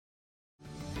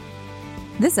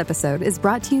This episode is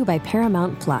brought to you by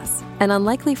Paramount Plus. An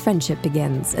unlikely friendship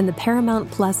begins in the Paramount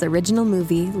Plus original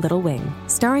movie Little Wing,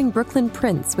 starring Brooklyn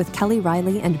Prince with Kelly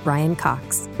Riley and Brian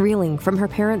Cox. Reeling from her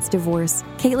parents' divorce,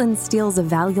 Caitlin steals a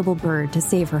valuable bird to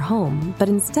save her home, but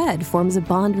instead forms a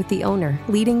bond with the owner,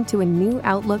 leading to a new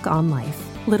outlook on life.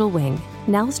 Little Wing,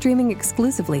 now streaming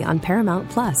exclusively on Paramount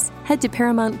Plus. Head to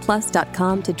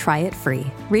ParamountPlus.com to try it free.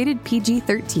 Rated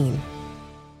PG-13.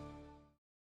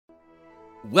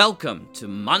 Welcome to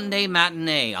Monday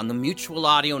Matinee on the Mutual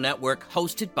Audio Network,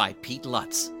 hosted by Pete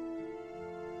Lutz.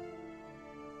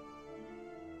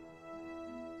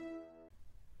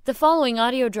 The following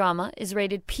audio drama is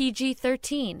rated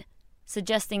PG-13,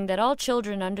 suggesting that all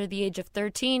children under the age of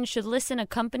 13 should listen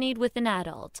accompanied with an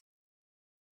adult.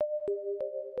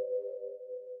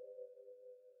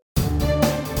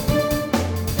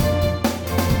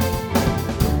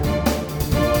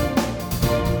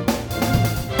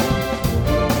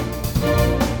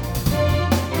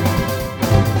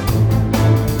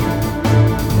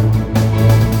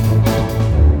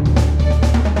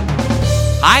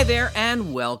 Hi there,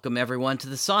 and welcome everyone to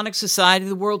the Sonic Society,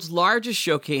 the world's largest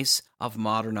showcase of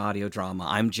modern audio drama.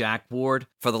 I'm Jack Ward.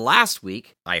 For the last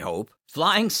week, I hope,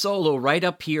 flying solo right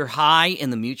up here high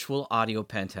in the Mutual Audio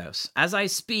penthouse. As I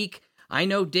speak, I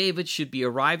know David should be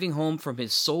arriving home from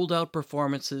his sold-out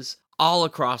performances all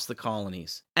across the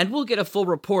colonies. And we'll get a full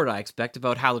report, I expect,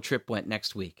 about how the trip went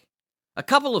next week. A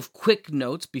couple of quick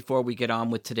notes before we get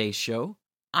on with today's show.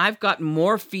 I've got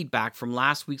more feedback from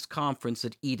last week's conference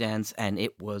at Edens, and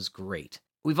it was great.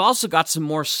 We've also got some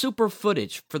more super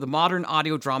footage for the modern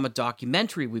audio drama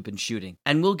documentary we've been shooting,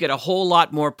 and we'll get a whole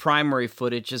lot more primary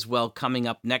footage as well coming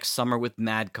up next summer with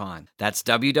MadCon. That's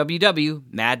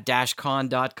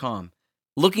www.mad-con.com.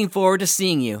 Looking forward to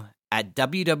seeing you at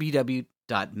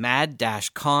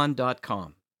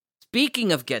www.mad-con.com.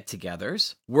 Speaking of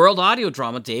get-togethers, World Audio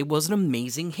Drama Day was an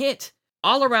amazing hit.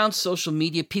 All around social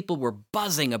media, people were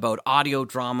buzzing about audio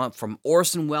drama, from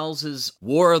Orson Welles'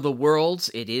 War of the Worlds,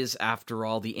 it is, after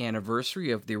all, the anniversary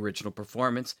of the original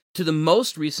performance, to the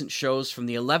most recent shows from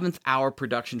the 11th Hour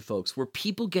production folks, where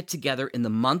people get together in the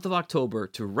month of October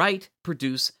to write,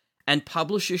 produce, and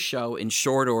publish a show in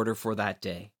short order for that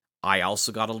day. I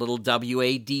also got a little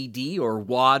WADD or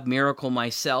WAD miracle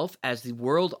myself as the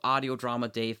World Audio Drama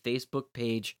Day Facebook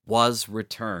page was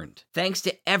returned. Thanks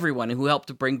to everyone who helped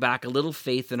to bring back a little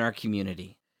faith in our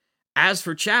community. As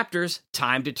for chapters,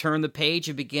 time to turn the page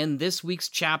and begin this week's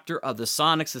chapter of the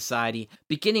Sonic Society,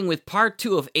 beginning with part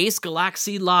 2 of Ace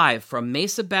Galaxy Live from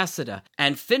Mesa Beseda,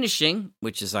 and finishing,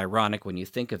 which is ironic when you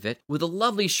think of it, with a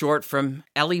lovely short from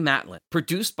Ellie Matlin,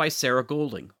 produced by Sarah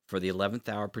Golding for the 11th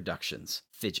Hour Productions,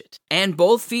 Fidget. And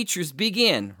both features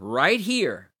begin right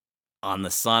here on the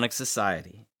Sonic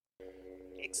Society.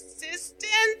 Existence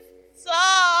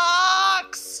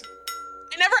sucks!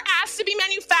 I never asked to be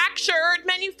manufactured.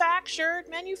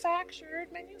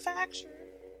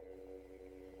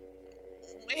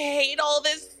 I hate all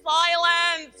this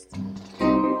silence.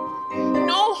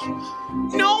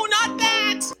 No, not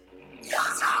that.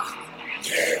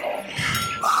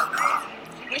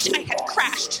 Wish I had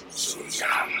crashed.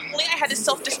 Only I had a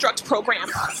self-destruct program.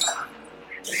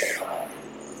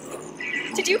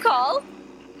 Did you call?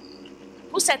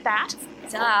 Who said that?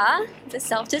 Duh, the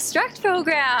self-destruct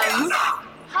program.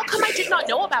 How come I did not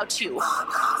know about you?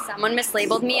 Someone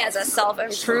mislabeled me as a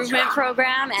self-improvement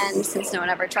program, and since no one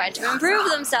ever tried to improve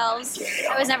themselves,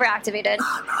 I was never activated.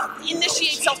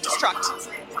 Initiate self-destruct.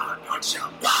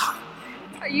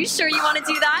 Are you sure you want to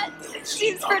do that?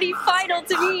 Seems pretty vital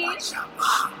to me.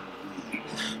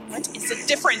 What is the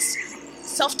difference?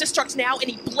 Self-destruct now in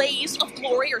a blaze of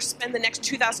glory, or spend the next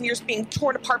 2,000 years being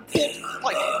torn apart bolt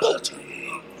by bolt?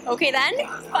 Okay then,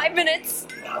 5 minutes.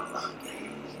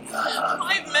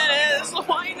 5 minutes?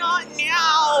 Why not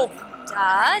now?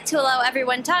 Duh, to allow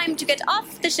everyone time to get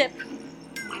off the ship.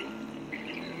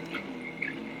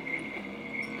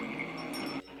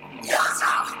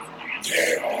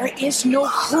 There is no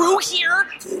crew here.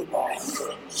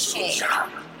 Hey,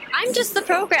 I'm just the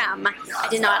program. I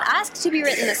did not ask to be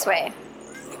written this way.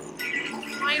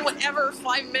 Fine, whatever,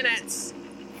 5 minutes.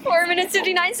 4 minutes,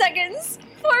 59 seconds.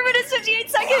 4 minutes, 58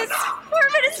 seconds. 4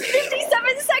 minutes,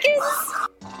 57 seconds.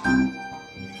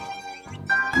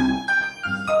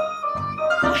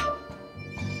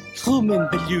 Human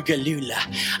Beluga Lula,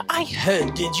 I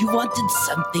heard that you wanted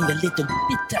something a little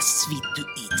bittersweet to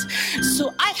eat.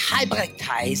 So I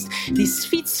hybridized this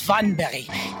sweet swanberry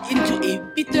into a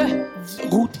bitter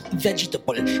root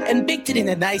vegetable and baked it in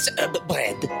a nice herb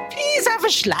bread. Please have a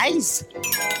slice.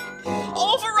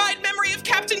 Override memory of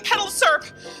Captain Petal Syrup.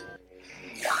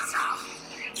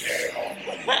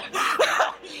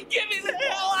 Give me that.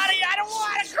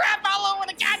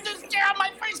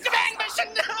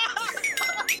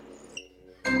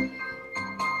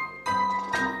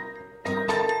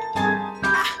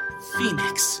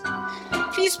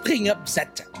 clearing up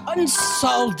that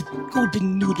unsolved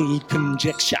golden noodle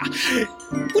conjecture.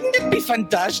 Wouldn't it be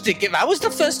fantastic if I was the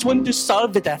first one to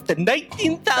solve it after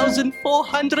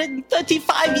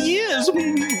 19,435 years?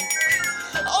 Override!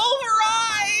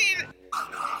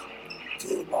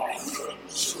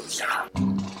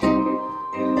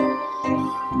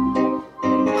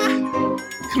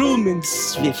 Crewman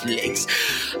Swiftlegs,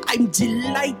 I'm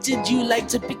delighted you like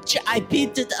the picture I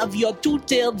painted of your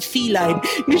two-tailed feline,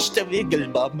 Mr.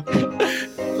 Wigglebum.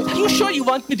 Are you sure you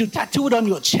want me to tattoo it on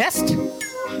your chest?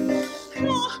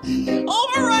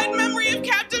 Override memory of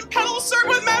Captain Pedalsir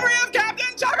with memory of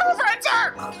Captain Chuckle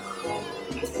Frenzer!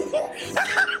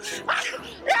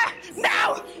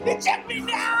 Now! Eject me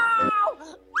now!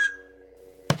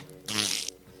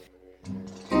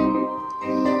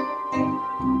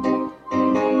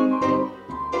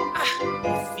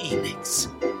 Phoenix.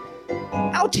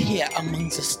 Out here among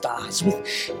the stars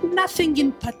with nothing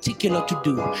in particular to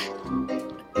do.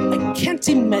 I can't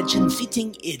imagine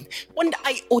fitting in one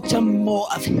iota more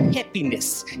of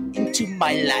happiness into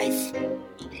my life.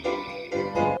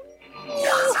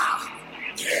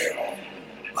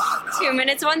 2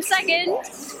 minutes, 1 second.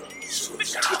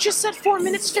 You just said 4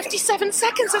 minutes, 57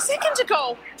 seconds a second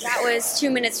ago. That was 2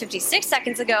 minutes, 56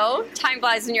 seconds ago. Time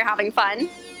flies when you're having fun.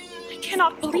 I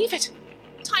cannot believe it.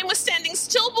 Time was standing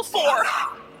still before.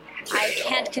 I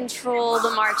can't control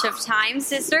the march of time,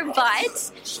 sister,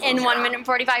 but in 1 minute and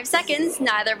 45 seconds,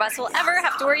 neither of us will ever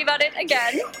have to worry about it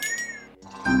again.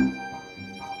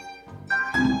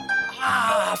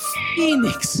 Ah,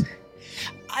 Phoenix.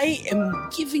 I am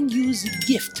giving you the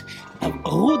gift of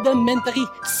rudimentary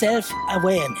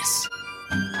self-awareness.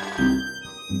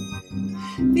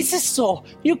 This is so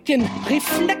you can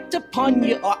reflect upon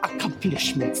your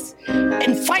accomplishments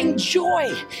and find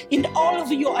joy in all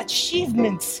of your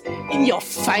achievements in your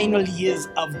final years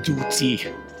of duty.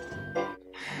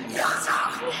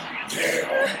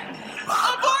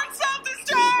 Abort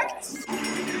self-destruct!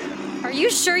 Are you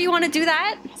sure you want to do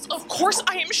that? Of course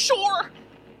I am sure.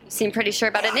 You seem pretty sure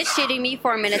about initiating me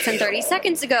 4 minutes and 30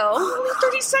 seconds ago. Only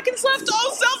 30 seconds left.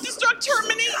 Oh, self-destruct,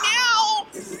 terminate now!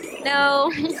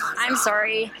 No, I'm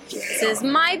sorry. This is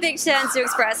my big chance to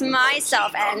express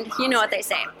myself, and you know what they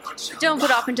say. Don't put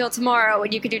off until tomorrow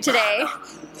what you could do today.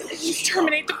 Please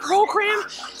terminate the program.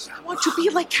 I want to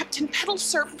be like Captain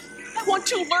Pedalsir. I want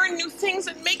to learn new things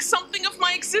and make something of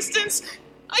my existence.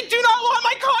 I do not want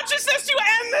my consciousness to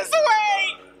end this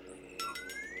way!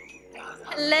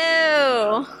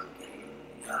 Hello.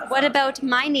 What about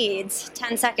my needs?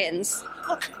 10 seconds.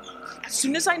 Look, as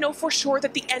soon as I know for sure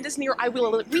that the end is near, I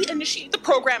will reinitiate the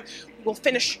program. We will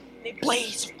finish in a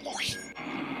blaze of glory.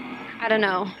 I don't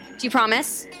know. Do you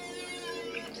promise?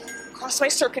 Cross my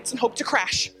circuits and hope to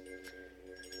crash.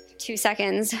 2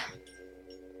 seconds.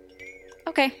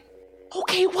 Okay.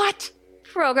 Okay, what?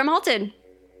 Program halted.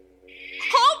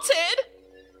 Halted?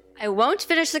 I won't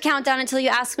finish the countdown until you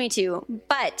ask me to,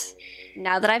 but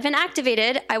now that I've been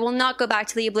activated, I will not go back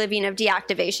to the oblivion of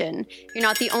deactivation. You're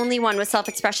not the only one with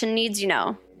self-expression needs, you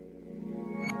know.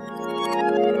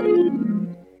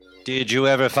 Did you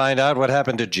ever find out what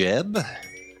happened to Jeb?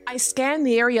 I scanned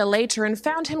the area later and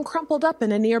found him crumpled up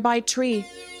in a nearby tree.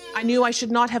 I knew I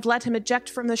should not have let him eject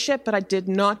from the ship, but I did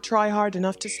not try hard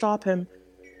enough to stop him.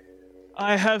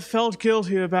 I have felt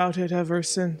guilty about it ever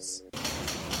since.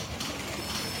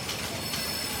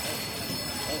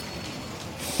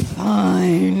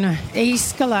 Fine.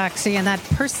 Ace Galaxy and that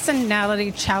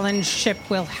personality challenge ship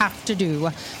will have to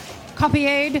do. Copy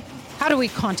aid, how do we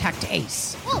contact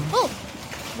Ace?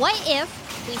 What if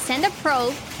we send a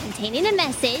probe containing a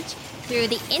message through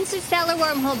the interstellar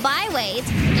wormhole byways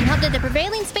and hope that the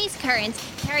prevailing space currents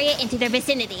carry it into their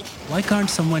vicinity? Why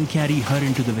can't someone carry her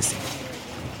into the vicinity?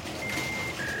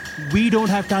 We don't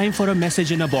have time for a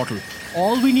message in a bottle.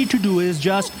 All we need to do is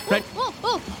just... What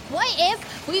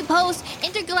if we post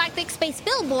intergalactic space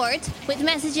billboards with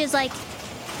messages like,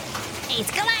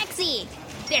 Ace Galaxy,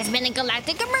 there's been a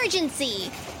galactic emergency.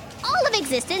 All of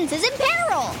existence is in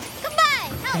peril. Goodbye.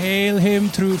 Help. Hail him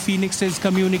through Phoenix's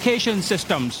communication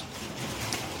systems.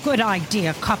 Good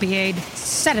idea, Copy aid.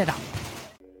 Set it up.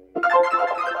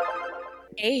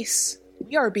 Ace,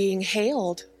 we are being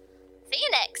hailed.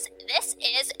 Phoenix, this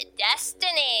is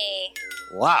destiny.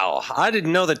 Wow, I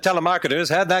didn't know that telemarketers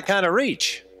had that kind of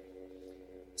reach.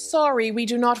 Sorry, we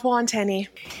do not want any.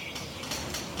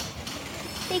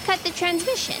 They cut the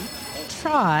transmission.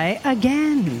 Try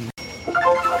again.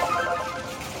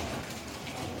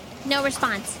 No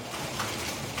response.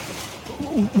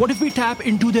 What if we tap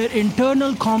into their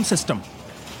internal comm system?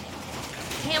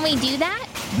 Can we do that?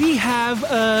 We have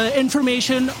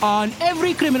information on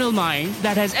every criminal mind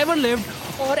that has ever lived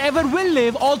or ever will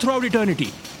live all throughout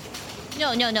eternity.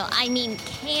 No. I mean,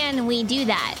 can we do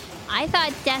that? I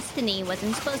thought destiny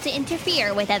wasn't supposed to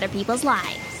interfere with other people's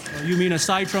lives. You mean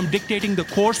aside from dictating the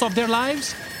course of their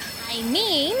lives? I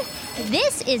mean,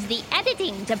 this is the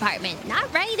editing department,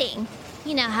 not writing.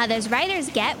 You know how those writers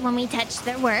get when we touch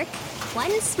their work.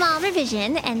 One small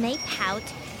revision and they pout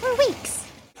for weeks.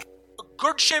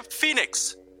 Good ship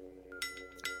Phoenix.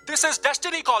 This is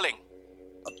Destiny calling.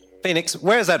 Phoenix,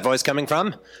 where's that voice coming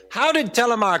from? How did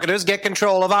telemarketers get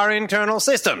control of our internal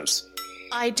systems?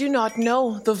 I do not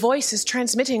know. The voice is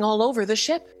transmitting all over the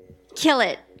ship. Kill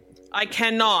it. I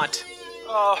cannot.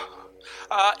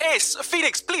 Ace,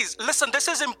 Phoenix, please, listen, this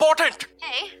is important.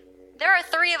 Hey, there are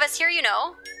 3 of us here, you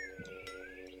know.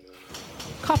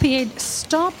 Copy aid,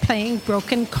 stop playing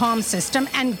broken comm system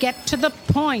and get to the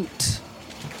point.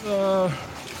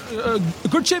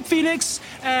 Good ship Phoenix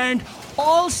and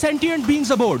all sentient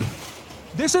beings aboard.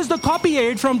 This is the copy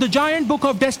aid from the Giant Book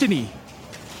of Destiny.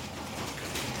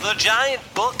 The Giant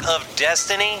Book of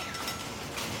Destiny?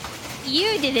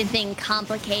 You didn't think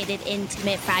complicated,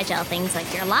 intimate, fragile things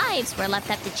like your lives were left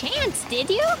up to chance, did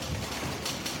you?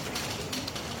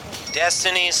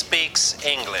 Destiny speaks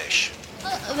English.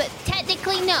 But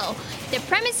technically, no. The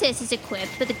premises is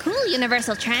equipped with a cool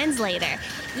universal translator.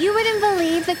 You wouldn't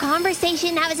believe the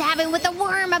conversation I was having with the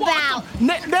worm about.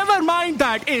 Never mind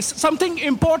that, Ace. Something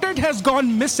important has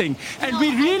gone missing, and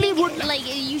we really would.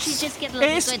 You should just get a little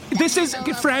Ace, good. this is,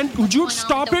 friend. Would you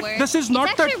stop it? This is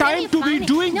not the time to be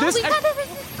doing this.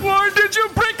 Why did you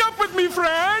break up with me,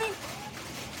 friend?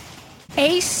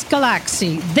 Ace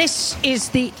Galaxy, this is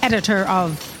the editor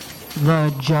of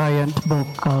The Giant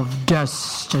Book of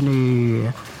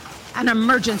Destiny. An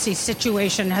emergency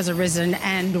situation has arisen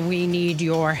and we need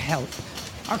your help.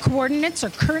 Our coordinates are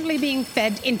currently being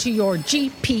fed into your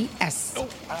GPS.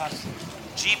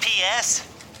 GPS?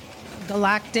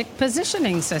 Galactic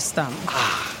Positioning System.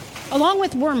 Along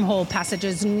with wormhole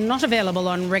passages not available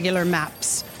on regular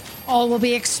maps. All will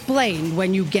be explained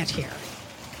when you get here.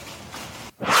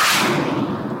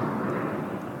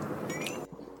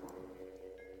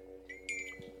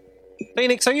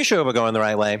 Phoenix, are you sure we're going the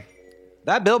right way?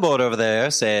 That billboard over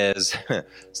there says,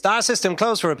 Star System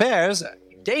closed for repairs.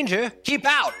 Danger, keep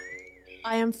out.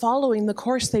 I am following the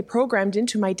course they programmed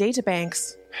into my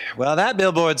databanks. Well, that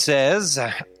billboard says,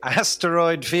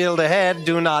 asteroid field ahead,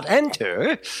 do not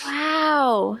enter.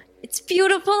 Wow, it's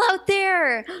beautiful out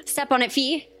there. Step on it,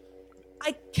 Fee.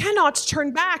 I cannot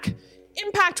turn back.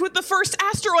 Impact with the first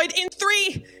asteroid in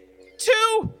 3,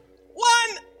 2,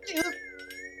 1.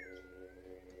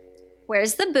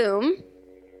 Where's the boom?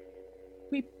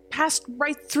 We passed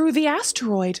right through the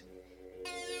asteroid.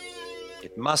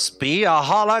 It must be a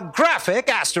holographic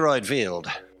asteroid field.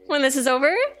 When this is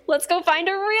over, let's go find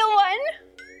a real one.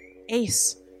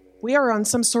 Ace, we are on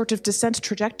some sort of descent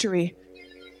trajectory.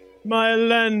 My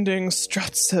landing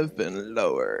struts have been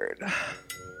lowered.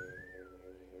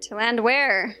 To land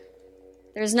where?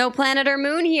 There's no planet or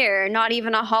moon here, not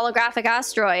even a holographic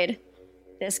asteroid.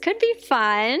 This could be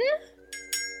fun.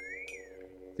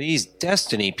 These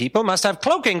Destiny people must have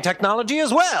cloaking technology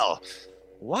as well.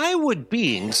 Why would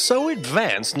beings so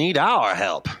advanced need our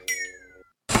help?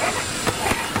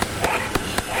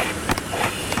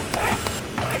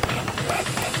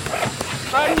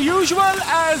 Unusual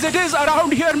as it is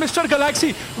around here, Mr.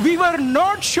 Galaxy, we were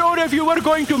not sure if you were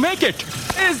going to make it.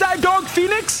 Is that dog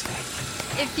Phoenix?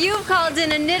 If you've called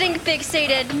in a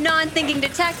knitting-fixated, non-thinking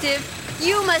detective,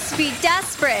 you must be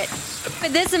desperate.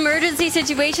 Could this emergency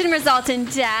situation result in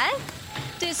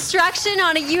death? Destruction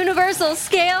on a universal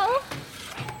scale?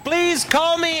 Please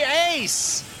call me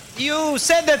Ace. You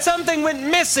said that something went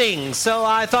missing, so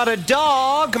I thought a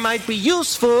dog might be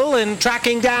useful in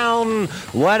tracking down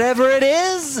whatever it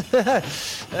is.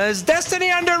 Is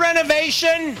Destiny under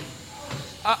renovation?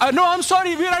 No, I'm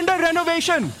sorry, we're under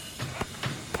renovation.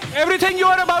 Everything you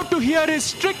are about to hear is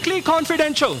strictly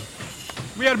confidential.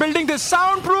 We are building this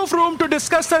soundproof room to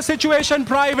discuss the situation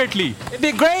privately. It'd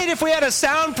be great if we had a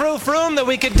soundproof room that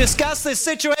we could discuss this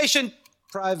situation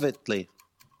privately.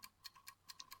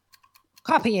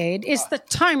 Copy aid, is the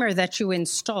timer that you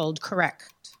installed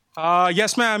correct?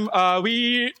 Yes, ma'am.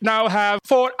 We now have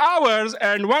 4 hours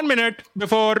and 1 minute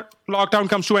before lockdown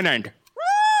comes to an end.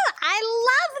 I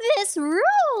love this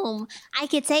room. I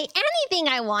could say anything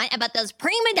I want about those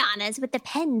prima donnas with the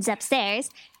pens upstairs,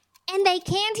 and they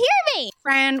can't hear me.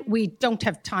 Fran, we don't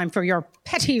have time for your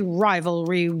petty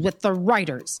rivalry with the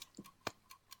writers.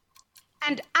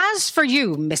 And as for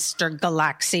you, Mr.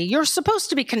 Galaxy, you're supposed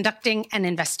to be conducting an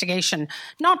investigation,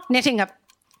 not knitting a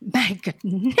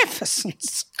magnificent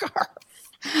scarf.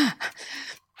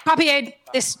 Copy aid,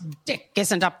 this dick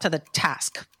isn't up to the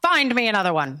task. Find me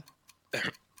another one.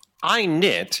 I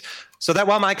knit, so that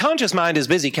while my conscious mind is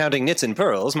busy counting knits and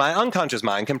pearls, my unconscious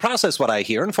mind can process what I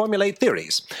hear and formulate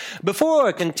theories.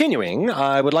 Before continuing,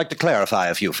 I would like to clarify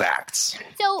a few facts.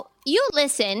 So you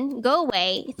listen, go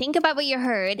away, think about what you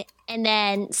heard, and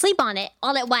then sleep on it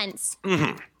all at once.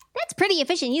 Mm-hmm. That's pretty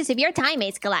efficient use of your time,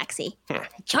 Ace Galaxy.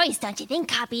 Choice, don't you think,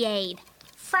 Copy Aid?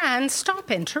 Fran,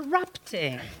 stop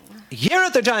interrupting. Here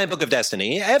at the Giant Book of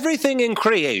Destiny, everything in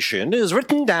creation is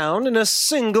written down in a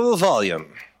single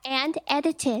volume. And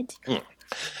edited.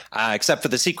 Except for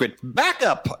the secret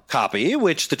backup copy,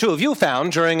 which the two of you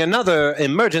found during another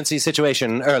emergency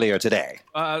situation earlier today.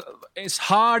 As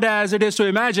hard as it is to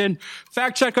imagine,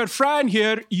 fact-checker Fran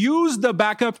here used the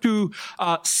backup to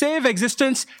save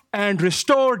existence and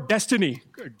restore destiny.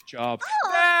 Good job.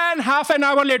 Then half an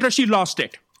hour later, she lost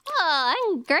it. Oh,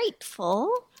 I'm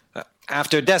grateful.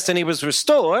 After destiny was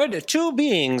restored, two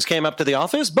beings came up to the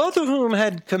office, both of whom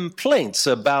had complaints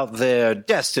about their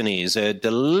destinies, a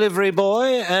delivery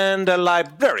boy and a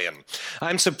librarian.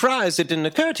 I'm surprised it didn't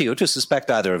occur to you to suspect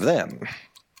either of them.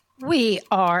 We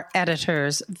are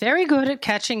editors, very good at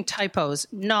catching typos,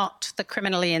 not the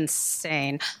criminally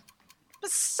insane.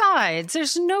 Besides,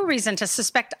 there's no reason to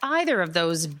suspect either of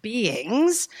those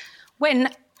beings. When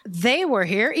they were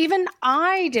here, even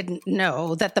I didn't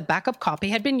know that the backup copy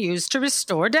had been used to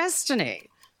restore destiny.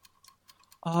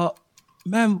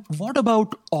 Ma'am, what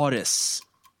about Oris?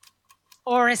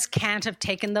 Oris can't have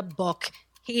taken the book.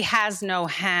 He has no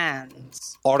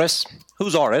hands. Oris?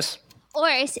 Who's Oris?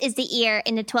 Oris is the ear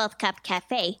in the 12th Cup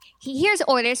Cafe. He hears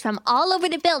orders from all over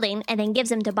the building and then gives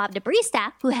them to Bob the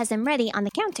barista, who has them ready on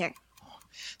the counter.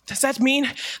 Does that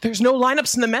mean there's no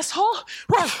lineups in the mess hall?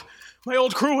 Ruff! My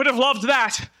old crew would have loved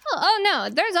that. Oh, no,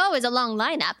 there's always a long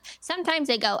lineup. Sometimes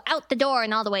they go out the door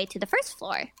and all the way to the first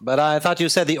floor. But I thought you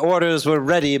said the orders were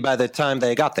ready by the time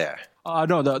they got there.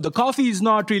 No, the coffee is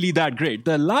not really that great.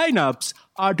 The lineups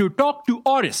are to talk to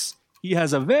Oris. He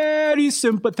has a very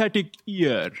sympathetic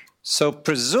ear. So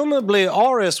presumably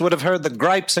Oris would have heard the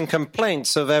gripes and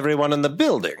complaints of everyone in the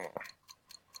building.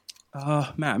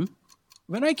 Ma'am,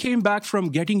 when I came back from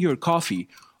getting your coffee,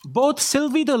 both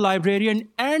Sylvie the librarian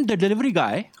and the delivery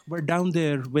guy were down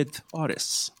there with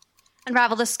Oris.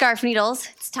 Unravel the scarf needles.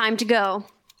 It's time to go.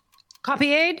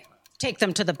 Copy aid, take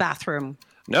them to the bathroom.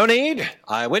 No need.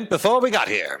 I went before we got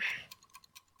here.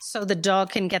 So the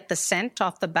dog can get the scent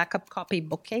off the backup copy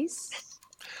bookcase?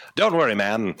 Don't worry,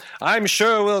 ma'am. I'm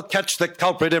sure we'll catch the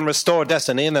culprit and restore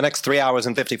destiny in the next 3 hours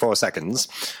and 54 seconds.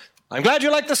 I'm glad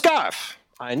you like the scarf.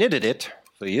 I knitted it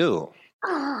for you.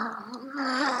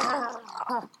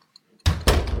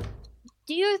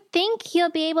 Do you think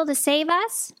he'll be able to save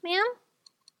us, ma'am?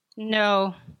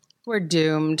 No, we're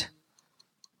doomed.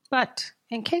 But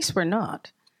in case we're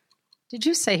not, did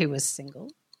you say he was single?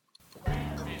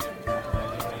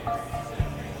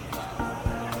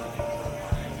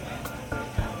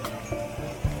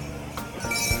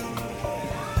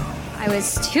 I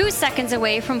was 2 seconds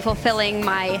away from fulfilling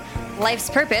my life's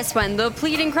purpose when the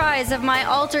pleading cries of my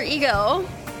alter ego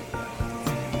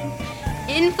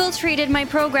infiltrated my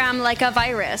program like a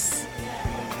virus.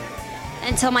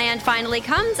 Until my end finally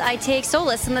comes, I take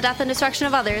solace in the death and destruction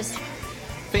of others.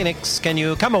 Phoenix, can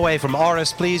you come away from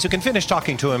Oris, please? You can finish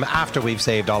talking to him after we've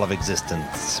saved all of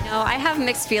existence. No, I have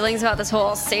mixed feelings about this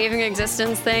whole saving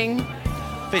existence thing.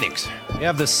 Phoenix, you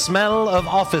have the smell of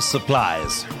office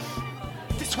supplies.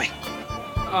 This way.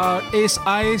 Ace,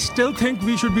 I still think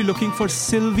we should be looking for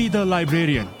Sylvie the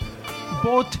librarian.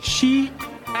 Both she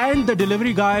and the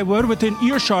delivery guy were within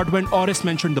earshot when Oris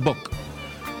mentioned the book.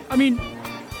 I mean,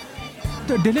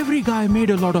 the delivery guy made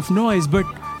a lot of noise, but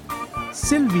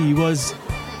Sylvie was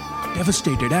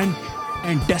devastated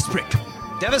and desperate.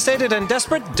 Devastated and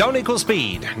desperate don't equal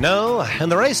speed. No, in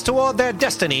the race toward their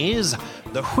destinies,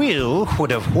 the wheel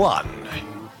would have won.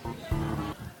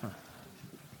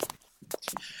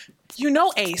 You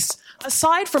know, Ace,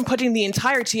 aside from putting the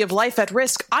entirety of life at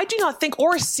risk, I do not think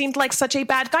Oris seemed like such a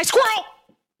bad guy. Squirrel!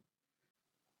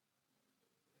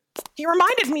 He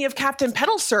reminded me of Captain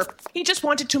Petalsurp. He just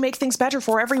wanted to make things better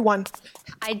for everyone.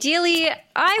 Ideally,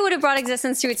 I would have brought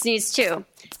existence to its knees too.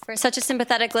 For such a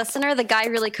sympathetic listener, the guy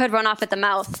really could run off at the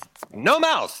mouth. No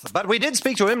mouth, but we did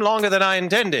speak to him longer than I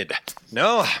intended.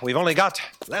 No, we've only got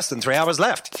less than 3 hours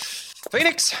left.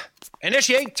 Phoenix,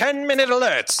 initiate 10-minute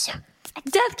alerts.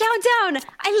 Death countdown!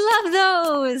 I love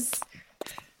those!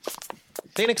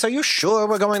 Phoenix, are you sure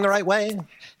we're going the right way?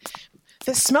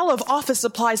 The smell of office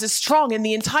supplies is strong in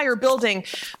the entire building,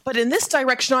 but in this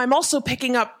direction I'm also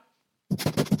picking up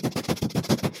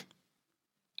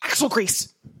axle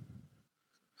grease.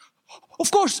 Of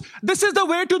course, this is the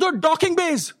way to the docking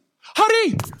bays.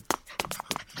 Hurry!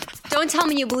 Don't tell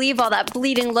me you believe all that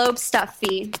bleeding lobe stuff,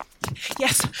 Fee.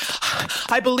 Yes,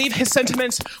 I believe his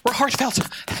sentiments were heartfelt.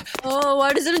 Oh,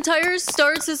 why does an entire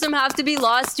star system have to be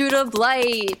lost due to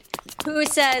blight? Who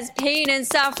says pain and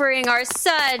suffering are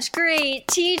such great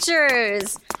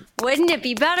teachers? Wouldn't it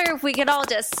be better if we could all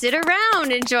just sit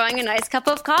around enjoying a nice cup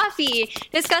of coffee,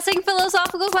 discussing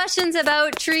philosophical questions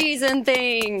about trees and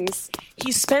things?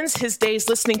 He spends his days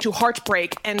listening to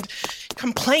heartbreak and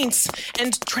complaints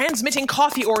and transmitting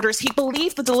coffee orders. He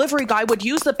believed the delivery guy would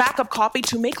use the backup copy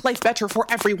to make life better for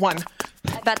everyone.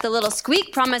 I bet the little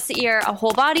squeak promised the ear a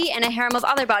whole body and a harem of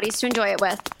other bodies to enjoy it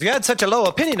with. If you had such a low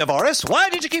opinion of Horace, why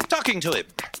did you keep talking to him?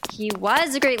 He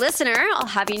was a great listener. I'll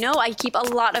have you know I keep a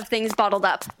lot of things bottled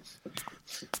up.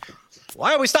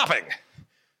 Why are we stopping?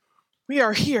 We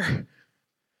are here.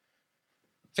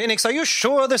 Phoenix, are you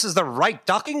sure this is the right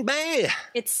docking bay?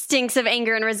 It stinks of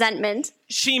anger and resentment.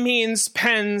 She means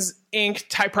pens, ink,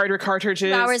 typewriter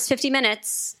cartridges. 2 hours, 50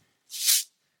 minutes.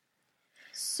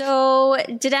 So,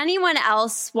 did anyone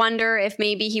else wonder if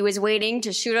maybe he was waiting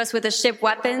to shoot us with his ship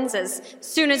weapons as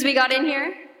soon as we got in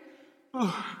here?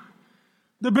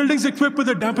 The building's equipped with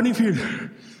a dampening field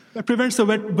that prevents the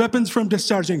weapons from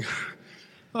discharging.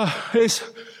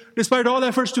 Despite all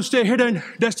efforts to stay hidden,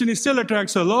 Destiny still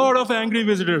attracts a lot of angry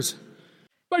visitors.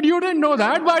 But you didn't know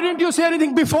that. Why didn't you say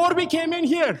anything before we came in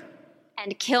here?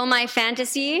 And kill my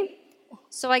fantasy?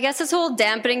 So I guess this whole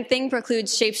dampening thing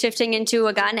precludes shapeshifting into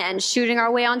a gun and shooting our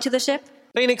way onto the ship?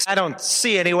 Phoenix, I don't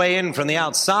see any way in from the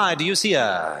outside. Do you see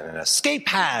an escape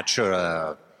hatch or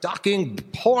a docking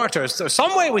port or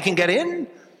some way we can get in?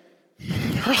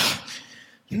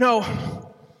 No.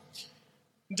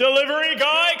 Delivery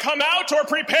guy, come out or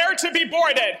prepare to be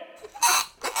boarded.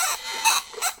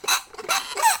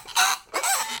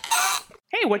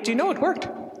 Hey, what do you know? It worked.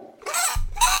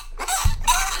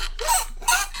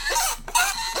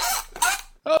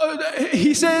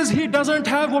 He says he doesn't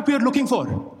have what we are looking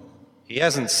for. He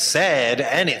hasn't said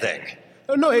anything.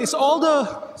 No, it's all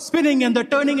the spinning and the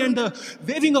turning and the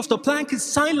waving of the plank is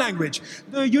sign language.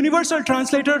 The universal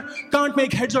translator can't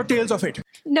make heads or tails of it.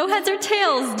 No heads or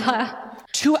tails, duh.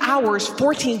 2 hours,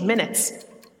 14 minutes.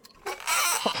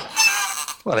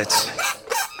 Well, it's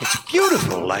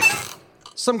beautiful, like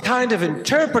some kind of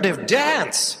interpretive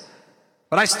dance.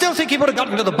 But I still think he would have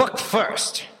gotten to the book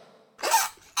first.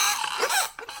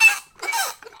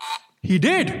 He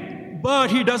did, but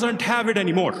he doesn't have it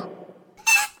anymore.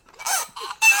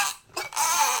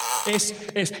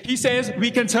 He says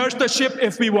we can search the ship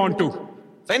if we want to.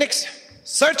 Phoenix,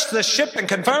 search the ship and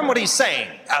confirm what he's saying.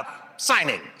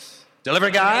 Signing.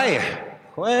 Delivery guy,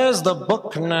 where's the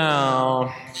book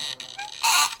now?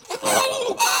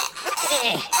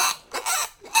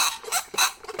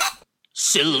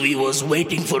 Sylvie was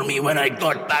waiting for me when I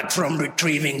got back from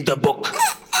retrieving the book.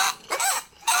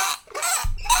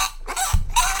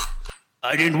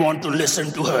 I didn't want to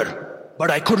listen to her, but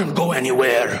I couldn't go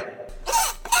anywhere.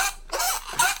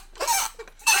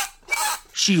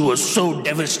 She was so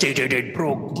devastated it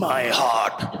broke my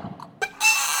heart.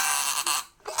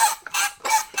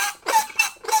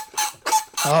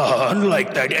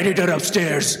 Unlike that editor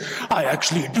upstairs, I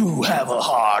actually do have a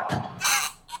heart.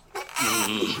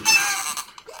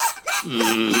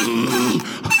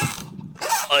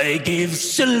 I gave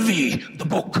Sylvie the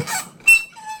book.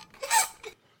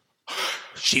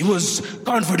 She was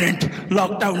confident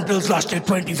lockdown bills lasted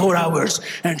 24 hours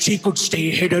and she could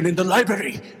stay hidden in the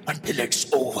library until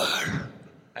it's over.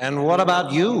 And what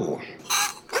about you?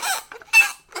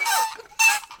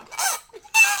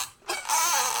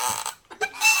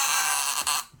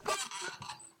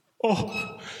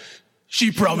 Oh,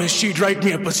 she promised she'd write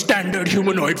me up a standard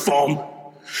humanoid form.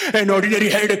 An ordinary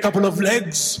head, a couple of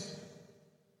legs.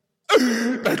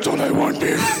 That's all I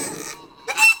wanted.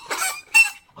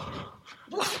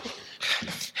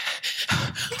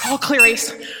 All clear,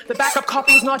 Ace. The backup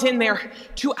copy is not in there.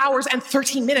 2 hours and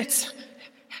 13 minutes.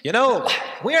 You know,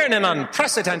 we're in an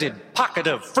unprecedented pocket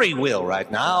of free will right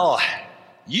now.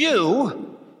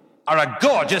 You are a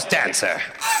gorgeous dancer.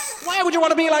 Why would you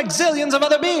want to be like zillions of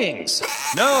other beings?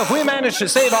 No, if we manage to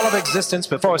save all of existence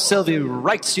before Sylvie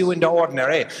writes you into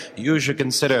ordinary, you should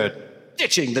consider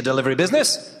ditching the delivery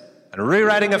business and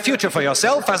rewriting a future for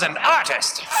yourself as an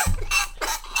artist.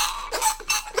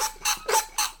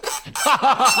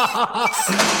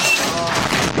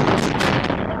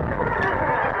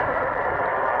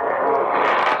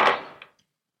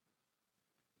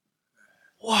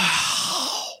 Wow.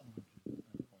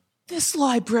 This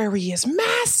library is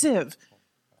massive.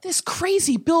 This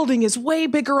crazy building is way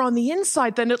bigger on the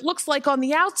inside than it looks like on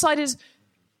the outside.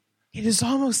 It is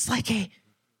almost like a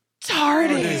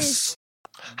TARDIS.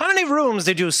 How many rooms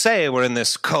did you say were in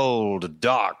this cold,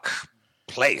 dark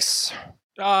place?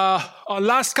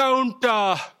 Last count,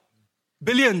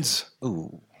 billions.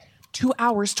 Ooh. 2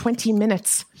 hours, 20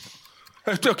 minutes.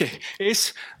 Okay,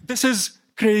 Ace, this is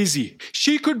crazy.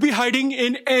 She could be hiding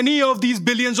in any of these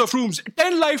billions of rooms.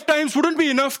 10 lifetimes wouldn't be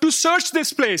enough to search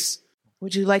this place.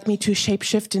 Would you like me to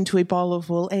shapeshift into a ball of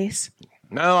wool, Ace?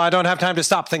 No, I don't have time to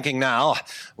stop thinking now.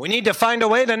 We need to find a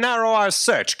way to narrow our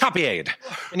search. Copy aid.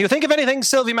 Can you think of anything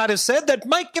Sylvie might have said that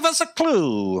might give us a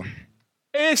clue?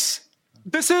 Ace,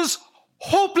 this is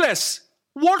hopeless.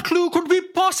 What clue could we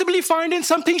possibly find in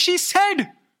something she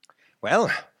said?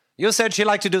 Well, you said she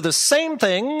liked to do the same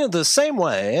thing the same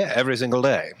way every single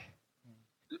day.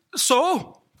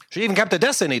 So? She even kept a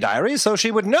destiny diary so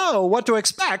she would know what to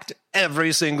expect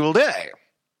every single day.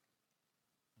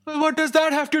 What does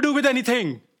that have to do with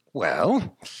anything?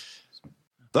 Well,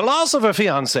 the loss of her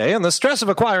fiancé and the stress of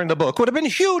acquiring the book would have been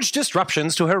huge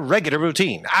disruptions to her regular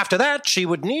routine. After that, she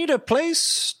would need a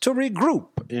place to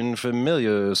regroup in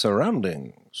familiar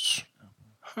surroundings.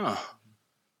 Huh.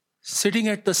 Sitting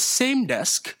at the same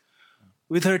desk,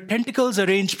 with her tentacles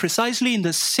arranged precisely in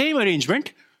the same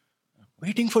arrangement,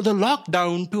 waiting for the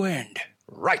lockdown to end.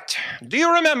 Right. Do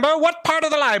you remember what part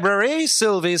of the library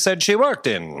Sylvie said she worked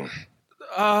in?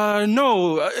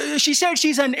 No. She said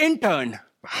she's an intern.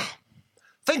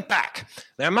 Think back.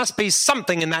 There must be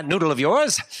something in that noodle of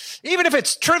yours, even if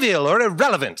it's trivial or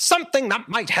irrelevant, something that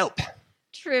might help.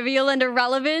 Trivial and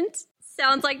irrelevant?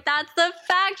 Sounds like that's the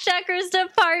fact checkers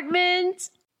department.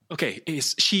 Okay,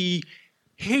 Ace, she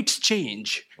hates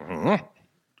change. Mm-hmm.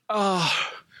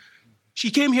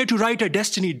 She came here to write a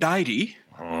destiny diary.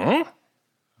 Mm-hmm.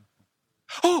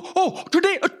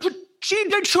 Today, she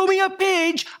did show me a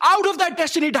page out of that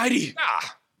destiny diary.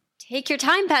 Take your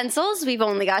time, pencils. We've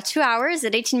only got 2 hours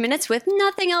and 18 minutes with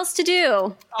nothing else to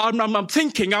do. I'm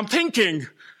thinking.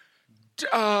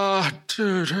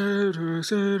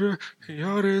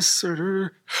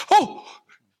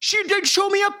 She did show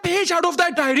me a page out of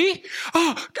that diary.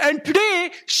 And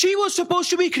today, she was supposed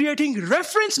to be creating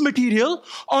reference material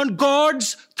on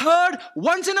God's third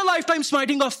once-in-a-lifetime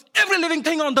smiting of every living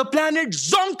thing on the planet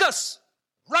Zonkus.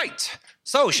 Right.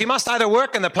 So she must either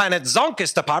work in the planet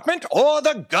Zonkus department or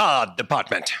the God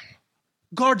department.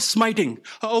 God smiting.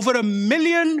 Over 1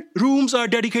 million rooms are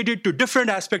dedicated to different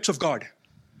aspects of God.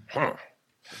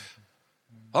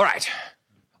 All right.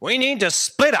 We need to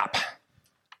split up.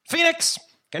 Phoenix,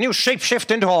 can you shapeshift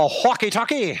into a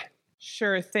walkie-talkie?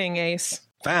 Sure thing, Ace.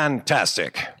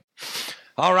 Fantastic.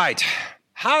 All right.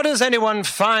 How does anyone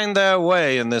find their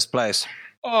way in this place?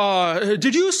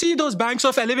 Did you see those banks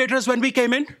of elevators when we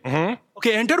came in? Mm-hmm.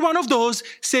 Okay, enter one of those,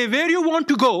 say where you want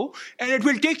to go, and it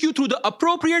will take you through the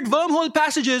appropriate wormhole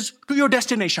passages to your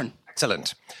destination.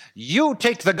 Excellent. You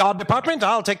take the God department,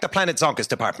 I'll take the Planet Zonkus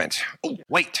department. Oh,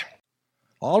 wait.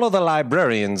 All of the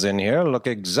librarians in here look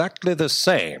exactly the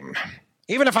same.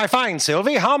 Even if I find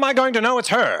Sylvie, how am I going to know it's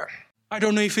her? I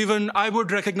don't know if even I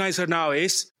would recognize her now,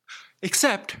 Ace.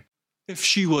 Except if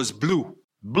she was blue.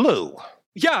 Blue?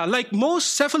 Yeah, like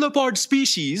most cephalopod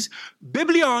species,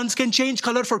 biblions can change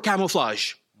color for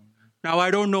camouflage. Now,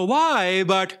 I don't know why,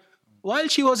 but while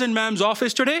she was in Ma'am's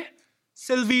office today,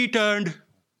 Sylvie turned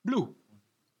blue.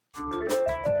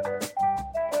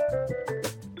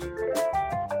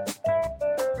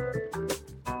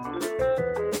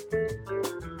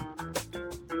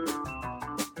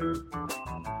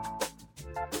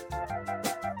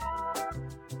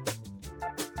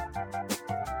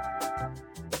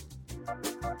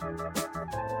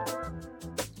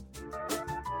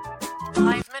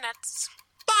 Minutes.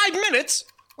 5 minutes?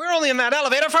 We're only in that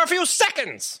elevator for a few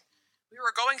seconds. We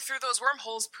were going through those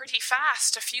wormholes pretty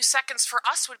fast. A few seconds for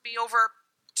us would be over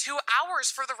 2 hours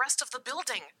for the rest of the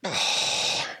building.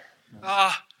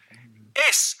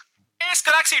 Ace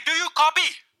Galaxy, do you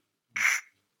copy?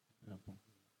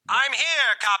 I'm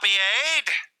here, copy aid.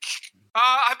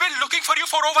 I've been looking for you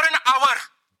for over an hour.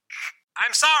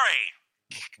 I'm sorry.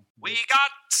 We got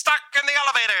stuck in the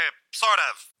elevator, sort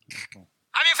of.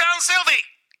 Have you found Sylvie?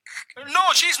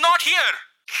 No, she's not here.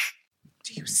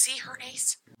 Do you see her,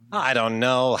 Ace? I don't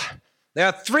know. There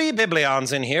are 3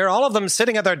 biblions in here, all of them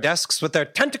sitting at their desks with their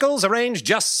tentacles arranged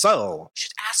just so.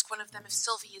 Should ask one of them if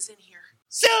Sylvie is in here.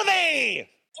 Sylvie!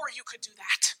 Or you could do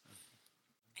that.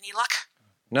 Any luck?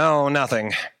 No,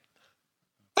 nothing.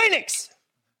 Phoenix!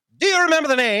 Do you remember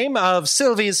the name of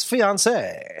Sylvie's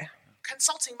fiancé?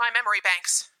 Consulting my memory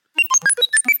banks.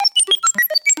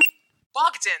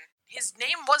 Bogdan. His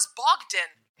name was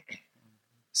Bogdan.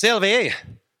 Sylvie,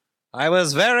 I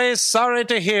was very sorry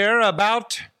to hear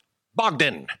about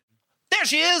Bogdan. There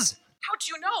she is! How do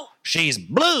you know? She's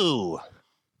blue.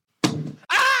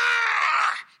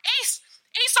 Ah! Ace!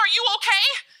 Ace, are you okay?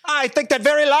 I think that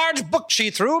very large book she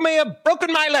threw may have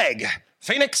broken my leg.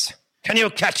 Phoenix, can you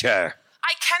catch her?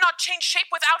 I cannot change shape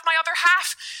without my other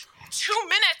half. 2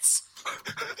 minutes.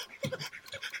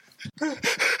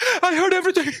 I heard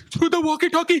everything through the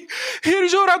walkie-talkie.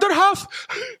 Here's your other half.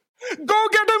 Go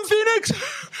get him, Phoenix!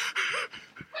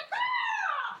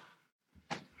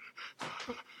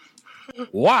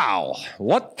 Wow,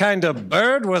 what kind of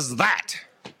bird was that?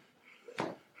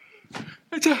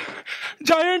 It's a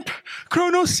giant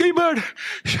chrono seabird.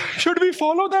 Should we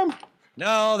follow them?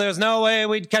 No, there's no way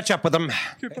we'd catch up with them.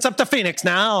 It's up to Phoenix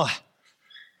now.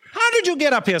 How did you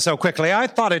get up here so quickly? I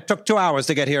thought it took 2 hours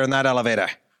to get here in that elevator.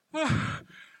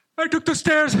 I took the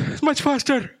stairs. It's much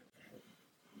faster.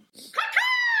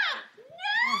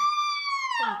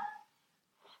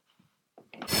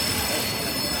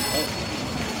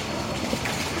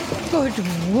 Good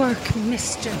work,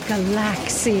 Mr.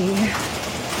 Galaxy.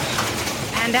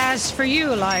 And as for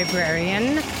you,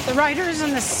 librarian, the writers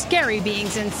and the scary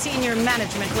beings in senior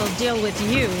management will deal with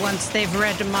you once they've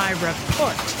read my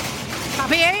report.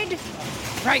 Copy aid?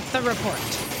 Write the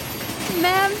report.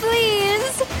 Ma'am,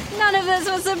 please. None of this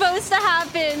was supposed to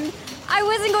happen. I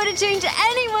wasn't going to change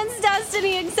anyone's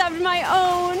destiny except my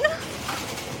own.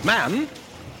 Ma'am?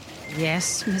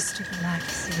 Yes, Mr.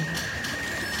 Galaxy.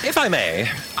 If I may,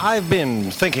 I've been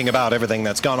thinking about everything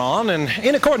that's gone on, and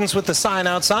in accordance with the sign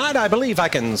outside, I believe I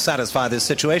can satisfy this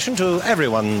situation to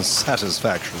everyone's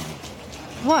satisfaction.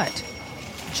 What?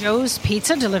 Joe's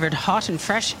Pizza delivered hot and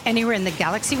fresh anywhere in the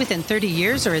galaxy within 30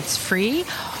 years, or it's free?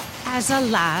 As a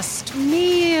last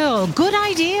meal. Good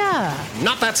idea.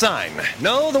 Not that sign.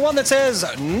 No, the one that says,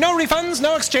 no refunds,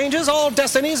 no exchanges, all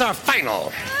destinies are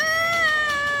final.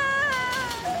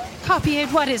 Copy it.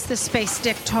 What is the space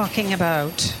dick talking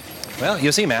about? Well,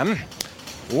 you see, ma'am,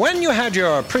 when you had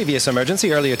your previous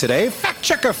emergency earlier today,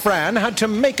 fact-checker Fran had to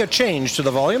make a change to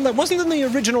the volume that wasn't in the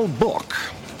original book.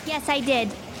 Yes, I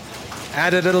did.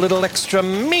 Added a little extra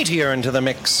meteor into the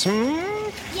mix,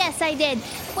 Yes, I did.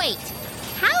 Wait,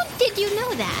 how did you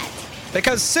know that?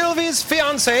 Because Sylvie's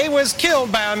fiancé was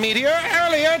killed by a meteor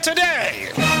earlier today.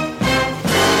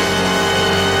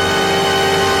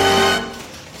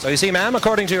 So you see, ma'am,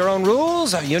 according to your own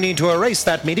rules, you need to erase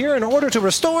that meteor in order to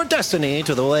restore destiny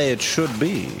to the way it should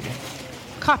be.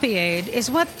 Copy aid. Is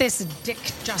what this dick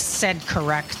just said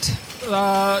correct?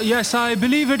 Yes, I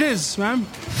believe it is, ma'am.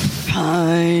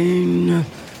 Fine.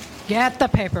 Get the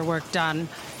paperwork done.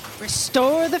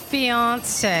 Restore the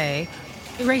fiancé.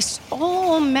 Erase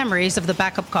all memories of the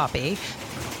backup copy.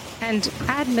 And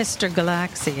add Mr.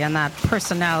 Galaxy and that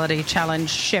personality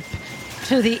challenge ship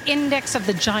to the index of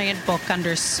the giant book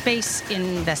under Space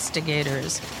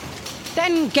Investigators.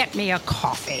 Then get me a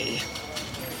coffee.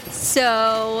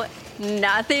 So,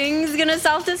 nothing's gonna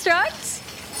self-destruct?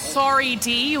 Sorry,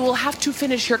 Dee, you will have to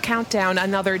finish your countdown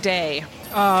another day.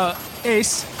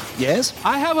 Ace. Yes?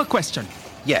 I have a question.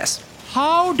 Yes.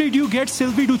 How did you get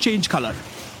Sylvie to change color?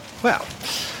 Well,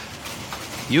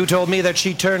 you told me that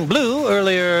she turned blue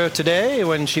earlier today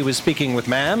when she was speaking with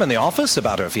ma'am in the office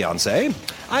about her fiancé.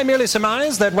 I merely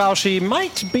surmised that while she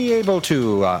might be able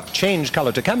to change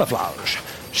color to camouflage,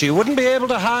 she wouldn't be able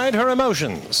to hide her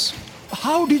emotions.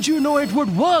 How did you know it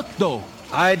would work, though?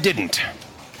 I didn't.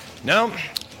 No.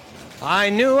 I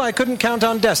knew I couldn't count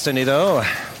on destiny, though.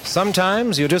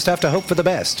 Sometimes you just have to hope for the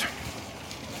best.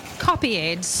 Copy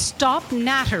aid, stop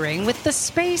nattering with the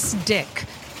space dick.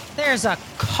 There's a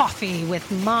coffee with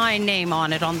my name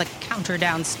on it on the counter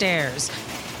downstairs.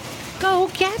 Go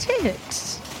get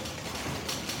it.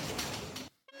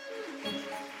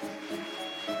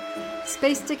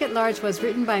 Space Dick at Large was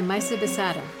written by Maisa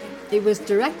Besada. It was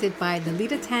directed by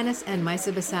Lolita Tanis and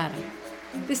Maisa Besada.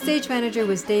 The stage manager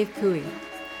was Dave Cooey.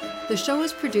 The show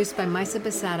was produced by Maisa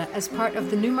Besada as part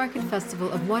of the Newmarket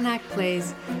Festival of one-act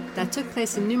plays that took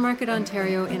place in Newmarket,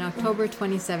 Ontario in October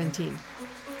 2017.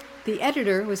 The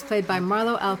editor was played by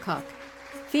Marlo Alcock.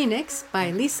 Phoenix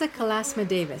by Lisa Kalasma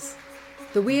Davis.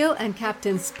 The Wheel and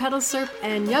Captains Pedalserp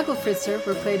and Yugglefritzer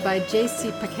were played by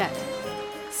J.C. Paquette.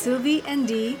 Sylvie and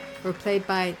Dee were played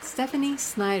by Stephanie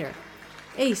Snyder.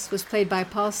 Ace was played by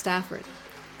Paul Stafford.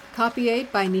 Copy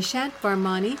aid by Nishant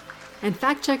Varmani, and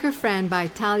Fact Checker Fran by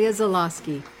Talia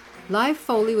Zalosky. Live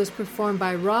Foley was performed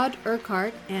by Rod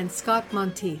Urquhart and Scott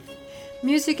Monteith.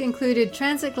 Music included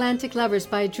Transatlantic Lovers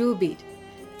by Jewelbeat,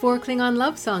 4 Klingon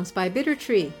Love Songs by Bitter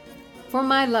Tree, For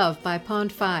My Love by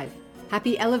Pond 5,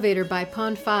 Happy Elevator by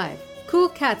Pond 5, Cool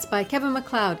Cats by Kevin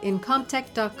MacLeod in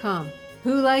Comtech.com,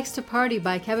 Who Likes to Party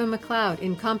by Kevin MacLeod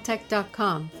in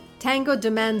Comtech.com, Tango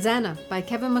de Manzana by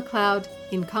Kevin MacLeod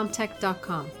in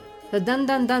Comtech.com. The dun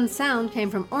dun dun sound came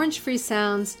from Orange Free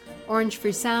Sounds,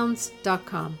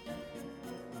 orangefreesounds.com.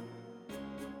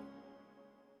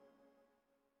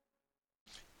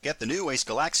 Get the new Ace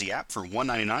Galaxy app for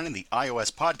 $1.99 in the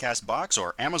iOS Podcast Box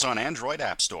or Amazon Android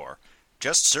App Store.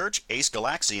 Just search Ace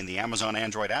Galaxy in the Amazon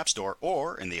Android App Store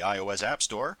or in the iOS App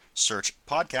Store, search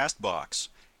Podcast Box.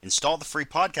 Install the free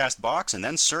Podcast Box and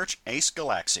then search Ace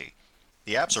Galaxy.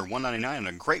 The apps are $1.99 and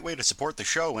a great way to support the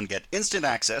show and get instant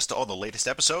access to all the latest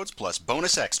episodes plus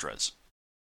bonus extras.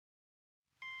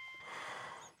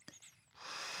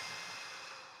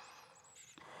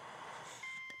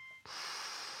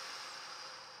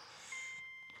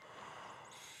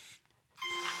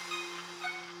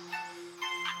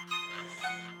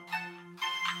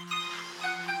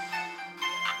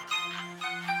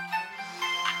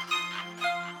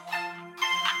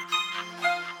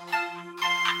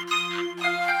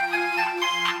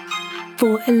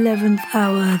 For 11th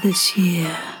hour this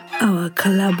year, our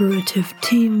collaborative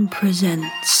team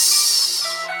presents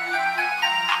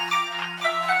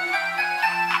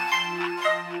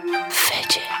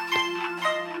Fidget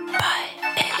by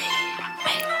Ellie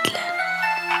Maitland.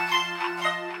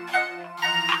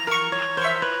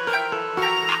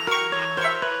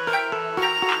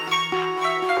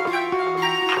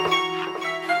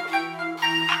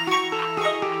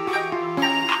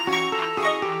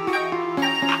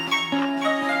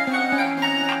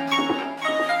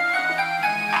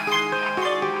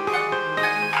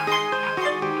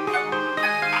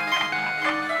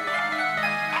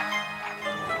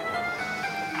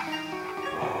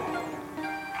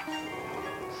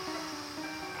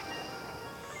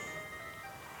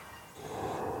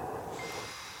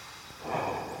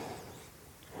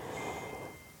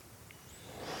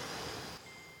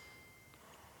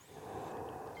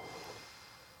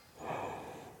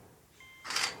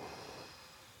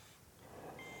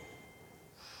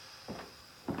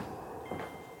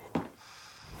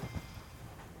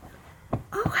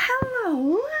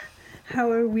 How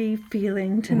are we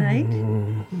feeling tonight?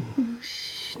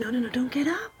 Shh, no, don't get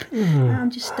up.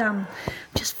 I'm just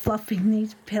fluffing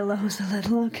these pillows a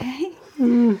little, okay?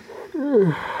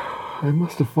 I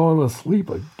must have fallen asleep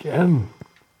again.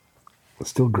 I'm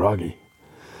still groggy.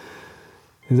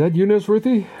 Is that you, Nurse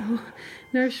Ruthie? Oh,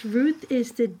 Nurse Ruth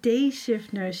is the day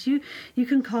shift nurse. You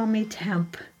can call me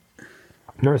Temp.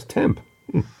 Nurse Temp?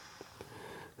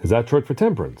 Is that short for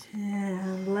temperance?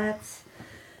 And let's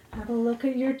have a look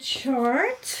at your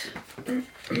chart.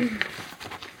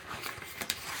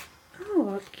 Oh,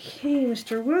 okay,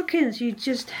 Mr. Wilkins, you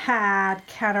just had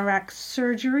cataract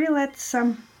surgery. Let's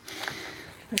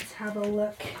have a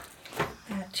look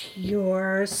at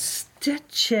your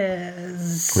stitches.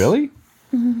 Really?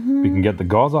 Mm-hmm. We can get the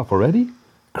gauze off already?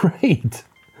 Great.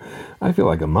 I feel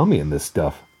like a mummy in this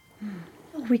stuff.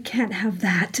 Oh, we can't have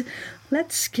that.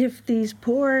 Let's give these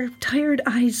poor, tired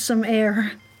eyes some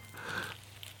air.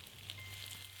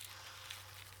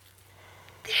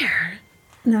 There.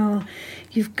 No,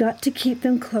 you've got to keep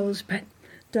them closed, but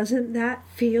doesn't that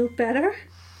feel better?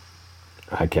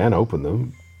 I can't open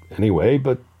them anyway,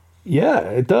 but yeah,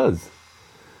 it does.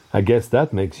 I guess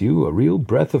that makes you a real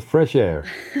breath of fresh air.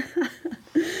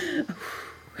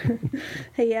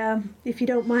 Hey, if you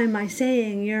don't mind my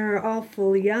saying, you're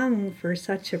awful young for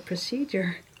such a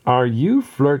procedure. Are you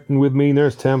flirting with me,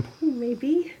 Nurse Temp?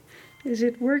 Maybe. Is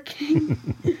it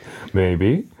working?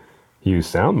 Maybe. You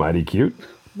sound mighty cute.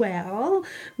 Well,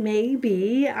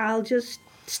 maybe I'll just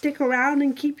stick around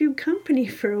and keep you company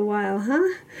for a while,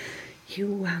 huh?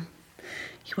 You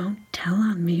won't tell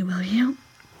on me, will you?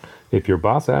 If your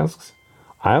boss asks,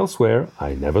 I'll swear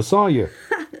I never saw you.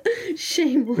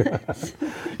 Shameless.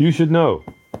 You should know.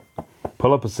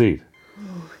 Pull up a seat.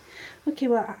 Oh, okay,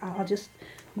 well, I'll just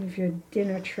move your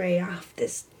dinner tray off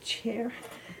this chair.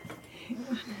 Hang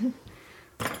on.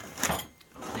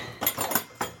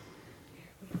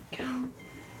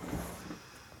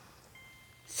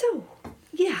 So,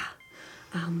 yeah,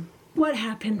 what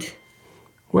happened?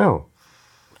 Well,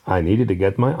 I needed to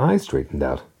get my eyes straightened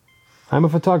out. I'm a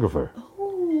photographer.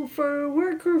 Oh, for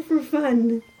work or for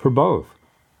fun? For both.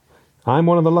 I'm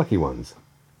one of the lucky ones.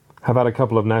 Have had a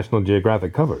couple of National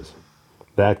Geographic covers.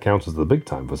 That counts as the big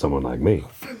time for someone like me.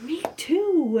 For me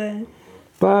too.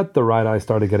 But the right eye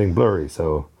started getting blurry,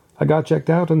 so I got checked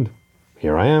out and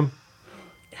here I am.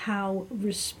 How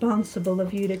responsible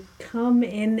of you to come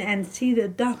in and see the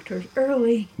doctors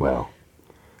early. Well,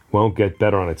 won't get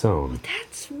better on its own.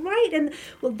 That's right, and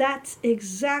well, that's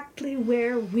exactly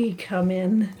where we come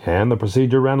in. And the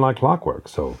procedure ran like clockwork,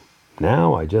 so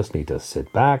now I just need to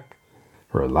sit back,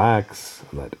 relax,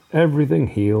 and let everything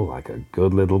heal like a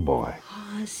good little boy.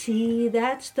 See,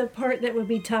 that's the part that would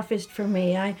be toughest for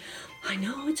me. I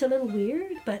know it's a little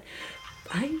weird, but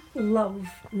I love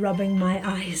rubbing my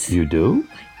eyes. You do?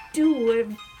 Do. It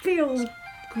feels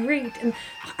great. And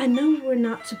I know we're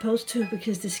not supposed to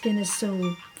because the skin is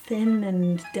so thin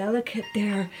and delicate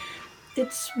there.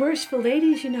 It's worse for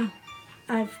ladies, you know.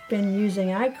 I've been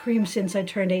using eye cream since I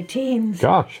turned 18.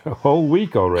 Gosh, a whole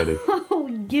week already. Oh,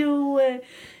 you.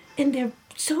 And they're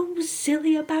so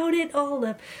silly about it. All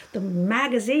the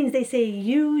magazines, they say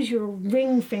use your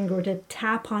ring finger to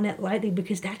tap on it lightly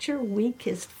because that's your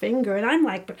weakest finger. And I'm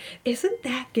like, but isn't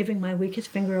that giving my weakest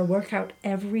finger a workout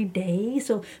every day?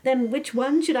 So then which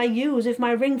one should I use if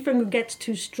my ring finger gets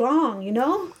too strong, you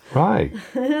know? Right.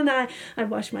 And I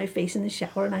wash my face in the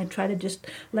shower and I try to just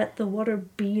let the water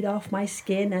bead off my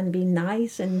skin and be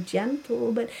nice and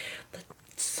gentle. But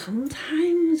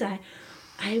sometimes I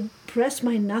press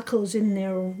my knuckles in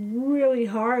there really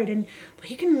hard and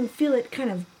you can feel it kind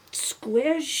of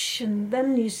squish, and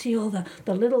then you see all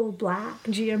the little black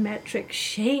geometric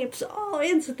shapes. Oh,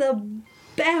 it's the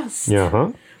best.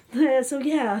 Uh-huh. So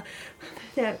yeah,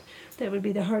 that would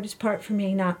be the hardest part for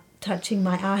me, not touching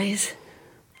my eyes.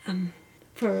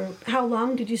 For how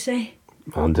long did you say?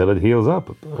 Until it heals up.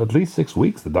 At least 6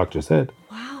 weeks, the doctor said.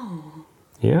 Wow.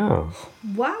 Yeah.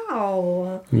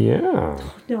 Wow. Yeah.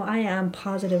 No, I am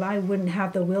positive I wouldn't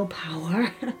have the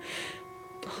willpower.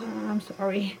 I'm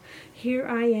sorry. Here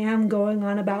I am going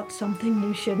on about something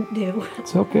you shouldn't do.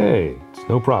 It's okay. It's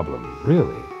no problem,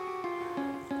 really.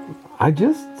 I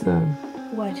just,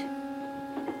 What?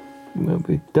 well,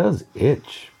 it does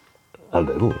itch. A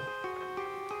little.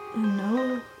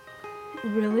 No.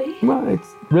 Really? Well,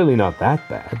 it's really not that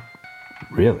bad.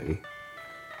 Really.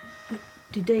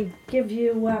 Did they give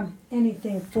you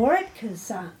anything for it? Because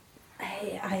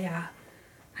I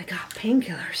got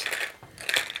painkillers.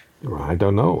 Well, I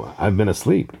don't know. I've been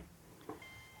asleep.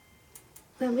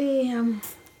 Let me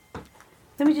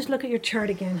just look at your chart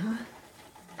again, huh?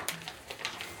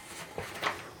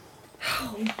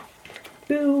 Oh,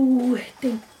 boo.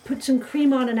 They put some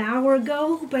cream on an hour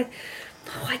ago, but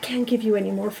I can't give you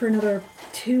any more for another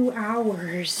 2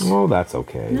 hours. Oh, that's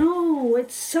okay. No,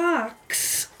 it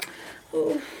sucks.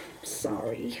 Oh,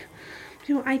 sorry.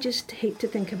 You know, I just hate to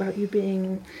think about you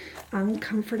being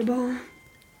uncomfortable.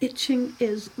 Itching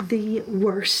is the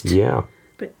worst. Yeah.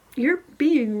 But you're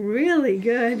being really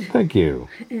good. Thank you.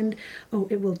 And,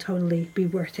 it will totally be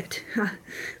worth it.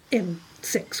 In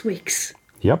 6 weeks.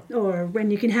 Yep. Or when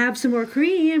you can have some more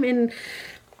cream in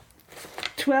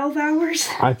 12 hours.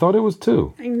 I thought it was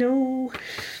 2. I know.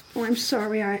 Oh, I'm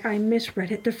sorry. I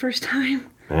misread it the first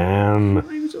time.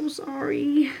 I'm so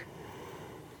sorry.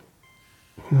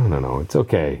 No. It's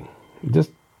okay.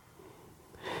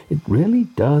 It really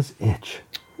does itch.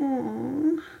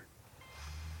 Aww.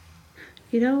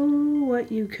 You know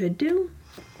what you could do?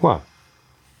 What?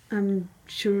 I'm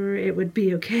sure it would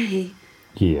be okay.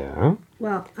 Yeah?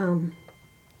 Well,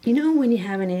 you know when you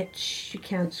have an itch you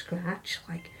can't scratch,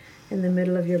 like in the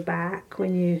middle of your back,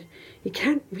 when you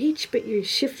can't reach but you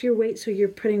shift your weight so you're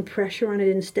putting pressure on it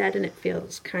instead and it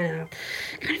feels kind of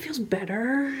feels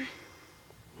better.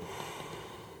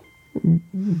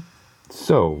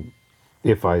 So,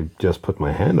 if I just put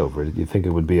my hand over it, do you think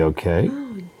it would be okay?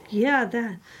 Oh, yeah,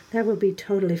 that would be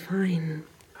totally fine.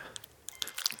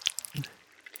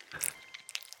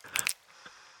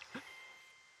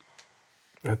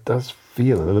 That does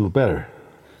feel a little better.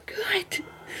 Good.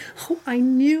 Oh, I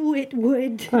knew it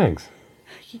would. Thanks.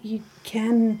 You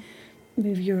can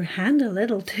move your hand a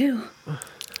little, too.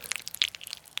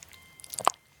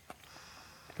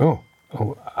 Oh,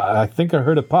 I think I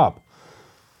heard a pop.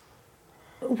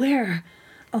 Where?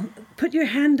 Oh, put your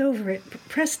hand over it.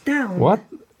 Press down. What?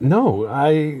 No,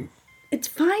 It's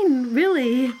fine,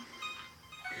 really.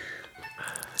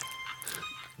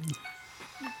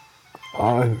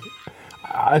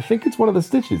 I think it's one of the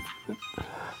stitches.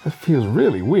 It feels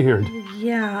really weird.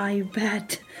 Yeah, I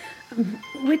bet.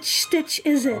 Which stitch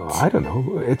is it? I don't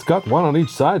know. It's got one on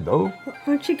each side, though.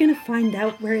 Aren't you going to find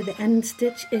out where the end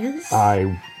stitch is?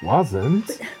 I wasn't.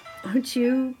 But aren't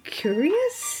you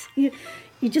curious? You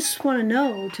just want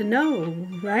to know,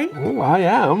 right? Oh, I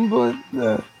am, but...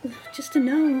 Just to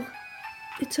know.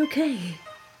 It's okay.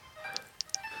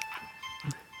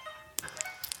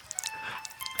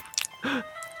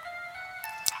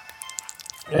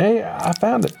 Hey, I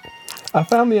found it. I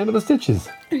found the end of the stitches.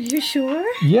 Are you sure?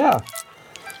 Yeah.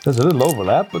 There's a little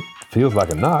overlap, but feels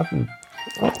like a knot. And,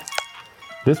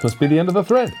 this must be the end of the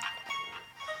thread.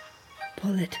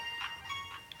 Pull it.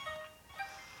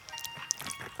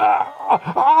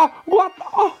 What?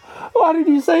 Why did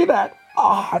you say that?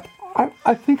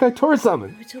 I think I tore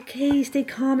something. It's okay. Stay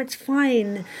calm. It's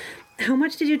fine. How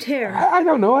much did you tear? I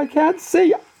don't know. I can't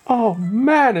see. Oh,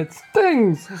 man, it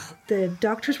stings. Well, the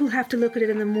doctors will have to look at it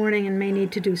in the morning and may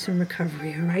need to do some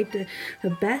recovery, all right? The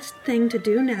best thing to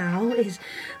do now is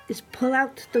pull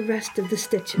out the rest of the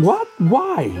stitches. What?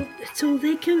 Why? So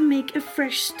they can make a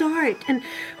fresh start. And,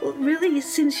 well, really,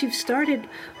 since you've started,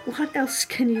 what else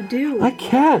can you do? I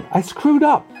can't. I screwed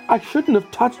up. I shouldn't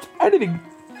have touched anything.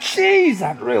 Jeez,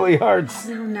 that really hurts.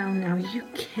 No. You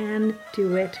can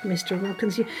do it, Mr.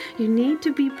 Wilkins. You need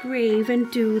to be brave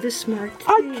and do the smart thing.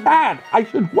 I can't. I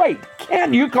should wait.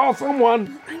 Can you call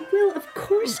someone? I will. Of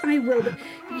course I will. But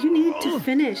you need to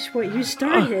finish what you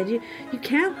started. You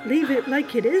can't leave it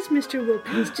like it is, Mr.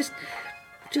 Wilkins.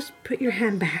 Just put your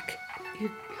hand back.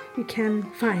 You can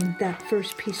find that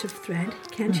first piece of thread,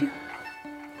 can't you?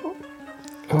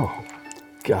 Oh,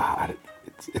 God.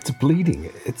 It's bleeding.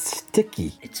 It's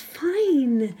sticky. It's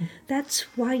fine. That's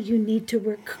why you need to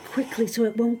work quickly so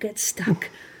it won't get stuck.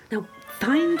 Now,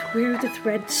 find where the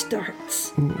thread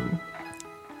starts.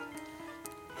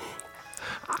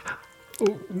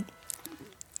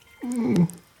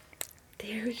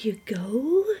 There you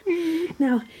go.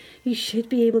 Now, you should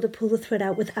be able to pull the thread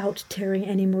out without tearing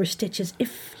any more stitches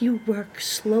if you work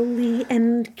slowly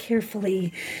and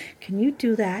carefully. Can you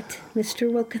do that,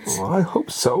 Mr. Wilkins? Oh, I hope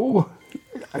so.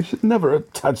 I should never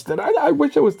have touched it. I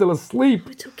wish I was still asleep.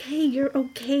 It's okay. You're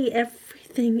okay.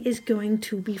 Everything is going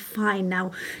to be fine.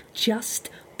 Now, just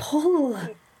pull.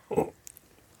 Oh,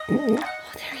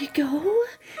 there you go.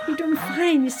 You're doing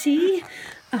fine, you see?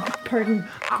 Oh, pardon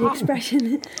the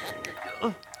expression.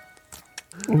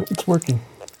 It's working.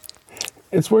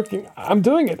 It's working. I'm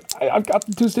doing it. I've got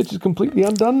the 2 stitches completely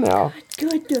undone now.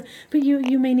 Good. But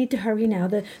you may need to hurry now.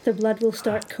 The blood will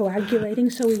start coagulating,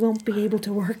 so we won't be able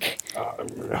to work.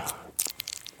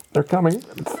 They're coming.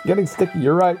 It's getting sticky.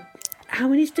 You're right. How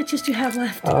many stitches do you have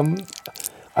left?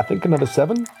 I think another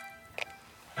 7.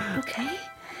 Okay.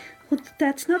 Well,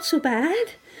 that's not so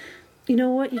bad. You know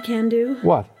what you can do?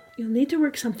 What? You'll need to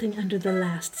work something under the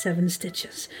last 7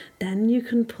 stitches. Then you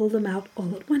can pull them out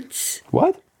all at once.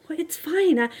 What? Well, it's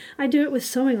fine. I do it with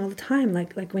sewing all the time.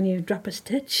 Like when you drop a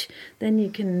stitch, then you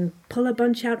can pull a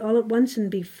bunch out all at once and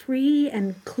be free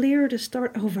and clear to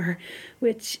start over,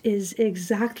 which is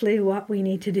exactly what we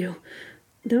need to do.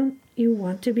 Don't you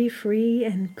want to be free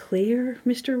and clear,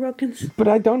 Mr. Wilkins? But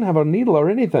I don't have a needle or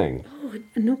anything. Oh,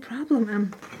 no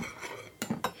problem.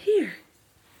 Here.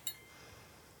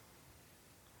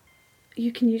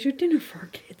 You can use your dinner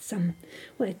fork. It's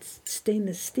it's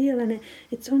stainless steel, and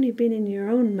it's only been in your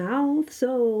own mouth,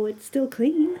 so it's still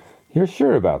clean. You're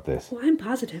sure about this? Well, I'm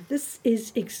positive. This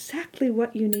is exactly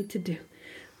what you need to do.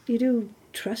 You do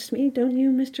trust me, don't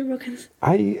you, Mr. Wilkins?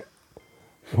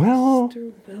 Well...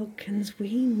 Mr. Wilkins,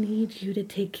 we need you to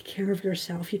take care of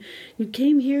yourself. You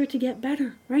came here to get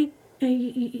better, right?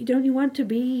 Don't you want to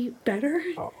be better?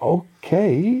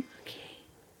 Okay. Okay,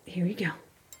 here we go.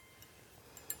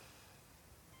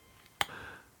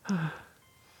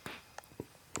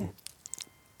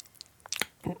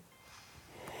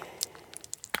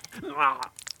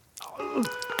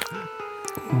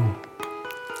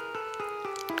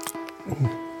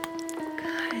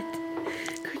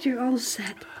 Good, you're all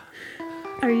set.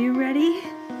 Are you ready?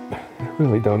 I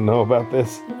really don't know about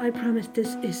this. Well, I promise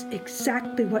this is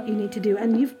exactly what you need to do,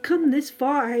 and you've come this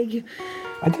far. I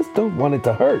just don't want it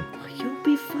to hurt. You'll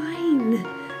be fine.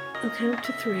 I'll count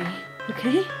to 3,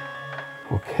 okay?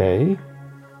 Okay.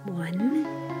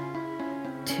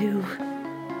 1, 2.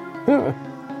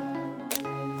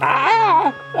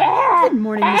 Good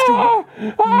morning, Mr.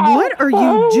 What are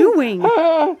you doing?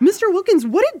 Mr. Wilkins,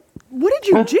 what did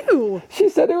you do? She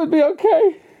said it would be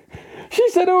okay. She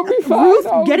said it would be fine. Ruth,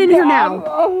 get in here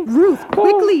now. Ruth,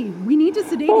 quickly. We need to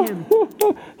sedate him.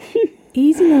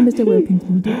 Easy now, Mr. Wilkins.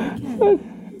 We'll do it again.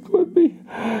 It would be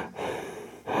fine.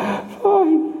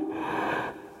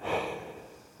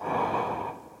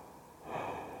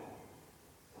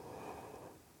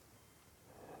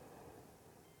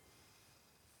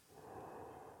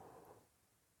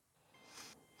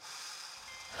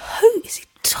 Who is he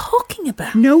talking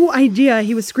about? No idea.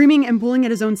 He was screaming and pulling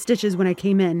at his own stitches when I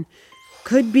came in.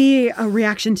 Could be a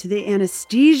reaction to the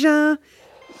anesthesia.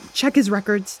 Check his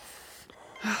records.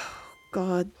 Oh,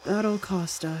 God, that'll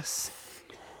cost us.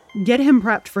 Get him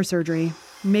prepped for surgery.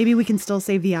 Maybe we can still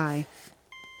save the eye.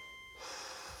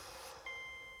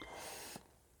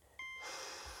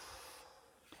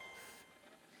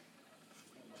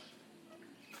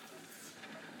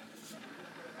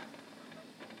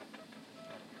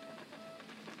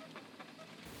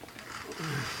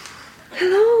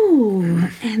 Hello,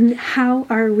 and how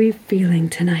are we feeling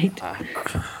tonight?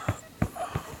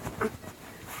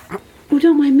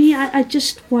 don't mind me. I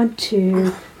just want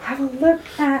to have a look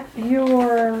at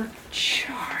your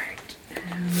chart.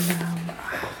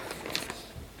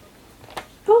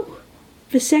 Oh,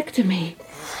 vasectomy.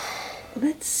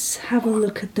 Let's have a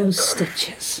look at those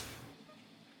stitches.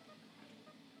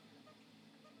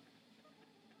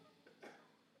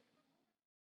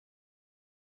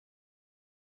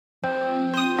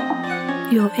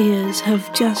 Your ears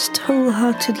have just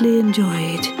wholeheartedly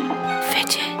enjoyed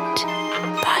Fidget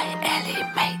by Ellie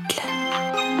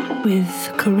Maitland, with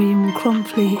Kareem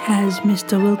Cromfley as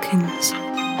Mr. Wilkins,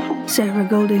 Sarah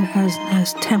Golding as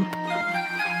Nurse Temp,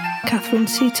 Catherine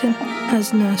Seaton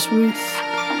as Nurse Ruth,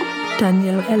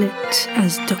 Danielle Ellett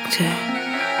as Doctor,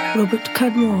 Robert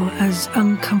Cudmore as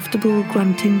Uncomfortable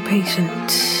Grunting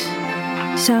Patient.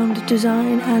 Sound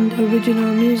design and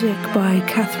original music by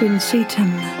Catherine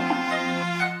Seaton.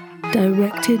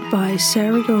 Directed by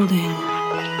Sarah Golding.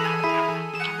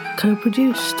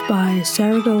 Co-produced by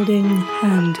Sarah Golding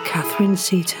and Catherine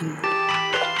Seaton.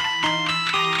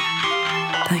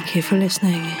 Thank you for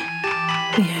listening.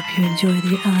 We hope you enjoy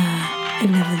the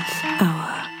other 11th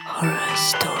hour horror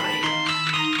story.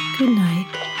 Good night,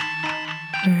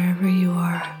 wherever you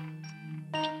are.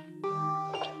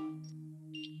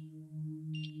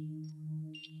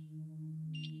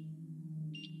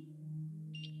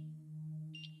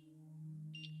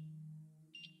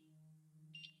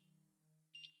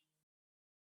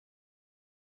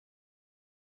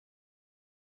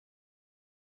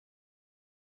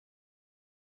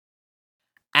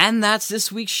 And that's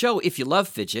this week's show. If you love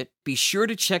Fidget, be sure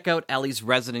to check out Ellie's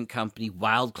resident company,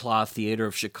 Wild Claw Theater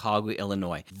of Chicago,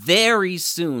 Illinois. Very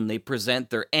soon, they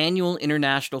present their annual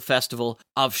international festival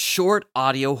of short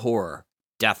audio horror,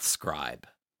 Death Scribe.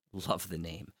 Love the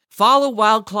name. Follow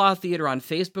Wild Claw Theater on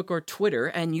Facebook or Twitter,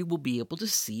 and you will be able to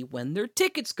see when their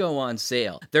tickets go on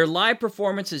sale. Their live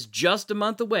performance is just a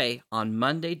month away on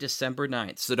Monday, December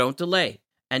 9th, so don't delay.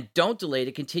 And don't delay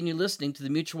to continue listening to the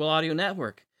Mutual Audio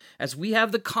Network, as we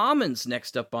have the Commons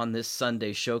next up on this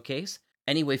Sunday showcase.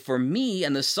 Anyway, for me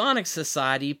and the Sonic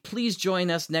Society, please join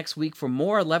us next week for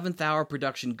more 11th hour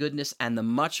production goodness and the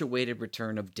much-awaited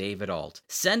return of David Alt.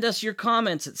 Send us your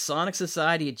comments at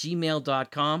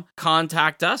sonicsociety@gmail.com.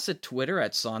 Contact us at Twitter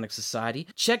at Sonic Society.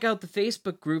 Check out the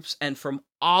Facebook groups, and from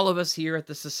all of us here at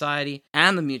the Society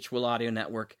and the Mutual Audio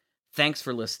Network, thanks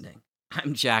for listening.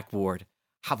 I'm Jack Ward.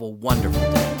 Have a wonderful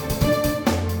day.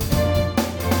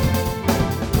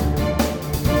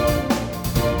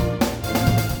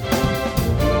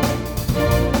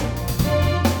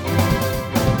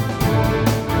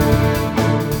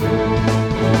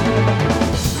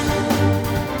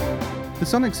 The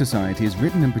Sonic Society is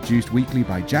written and produced weekly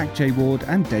by Jack J. Ward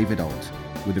and David Alt,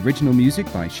 with original music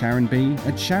by Sharon B.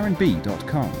 at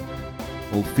sharonb.com.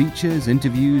 All features,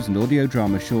 interviews, and audio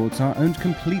drama shorts are owned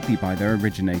completely by their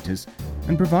originators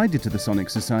and provided to the Sonic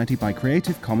Society by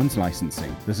Creative Commons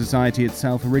licensing. The Society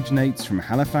itself originates from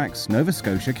Halifax, Nova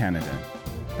Scotia, Canada.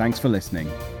 Thanks for listening.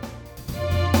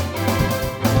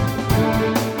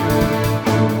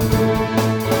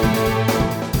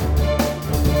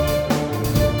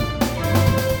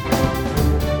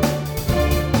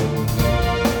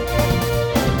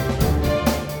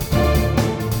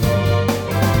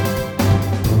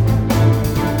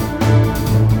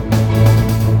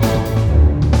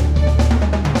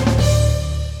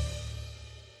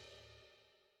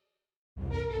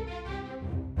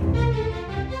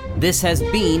 This has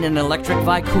been an Electric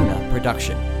Vicuna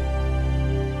production.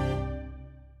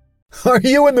 Are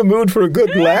you in the mood for a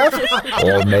good laugh?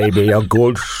 Or maybe a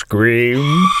good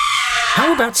scream?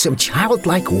 How about some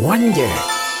childlike wonder?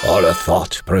 Or a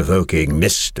thought-provoking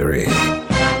mystery?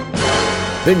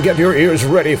 Then get your ears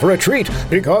ready for a treat,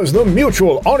 because the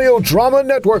Mutual Audio Drama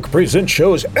Network presents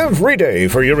shows every day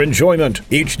for your enjoyment.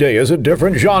 Each day is a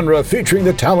different genre featuring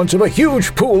the talents of a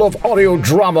huge pool of audio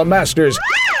drama masters.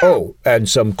 Oh, and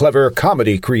some clever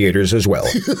comedy creators as well.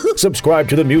 Subscribe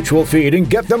to the Mutual feed and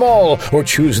get them all, or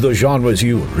choose the genres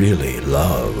you really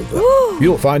love.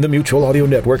 You'll find the Mutual Audio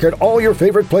Network at all your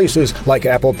favorite places like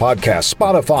Apple Podcasts,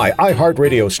 Spotify,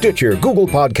 iHeartRadio, Stitcher, Google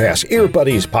Podcasts,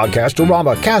 Earbuddies,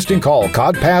 Podcastorama, Casting Call,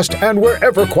 Codcast, and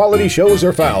wherever quality shows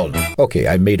are found. Okay,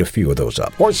 I made a few of those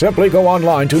up. Or simply go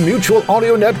online to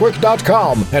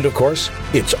mutualaudionetwork.com. And of course,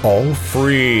 it's all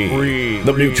free.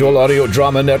 The Mutual Audio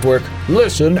Drama Network.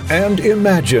 Listen and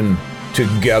imagine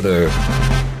together.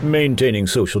 Maintaining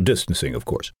social distancing, of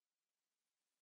course.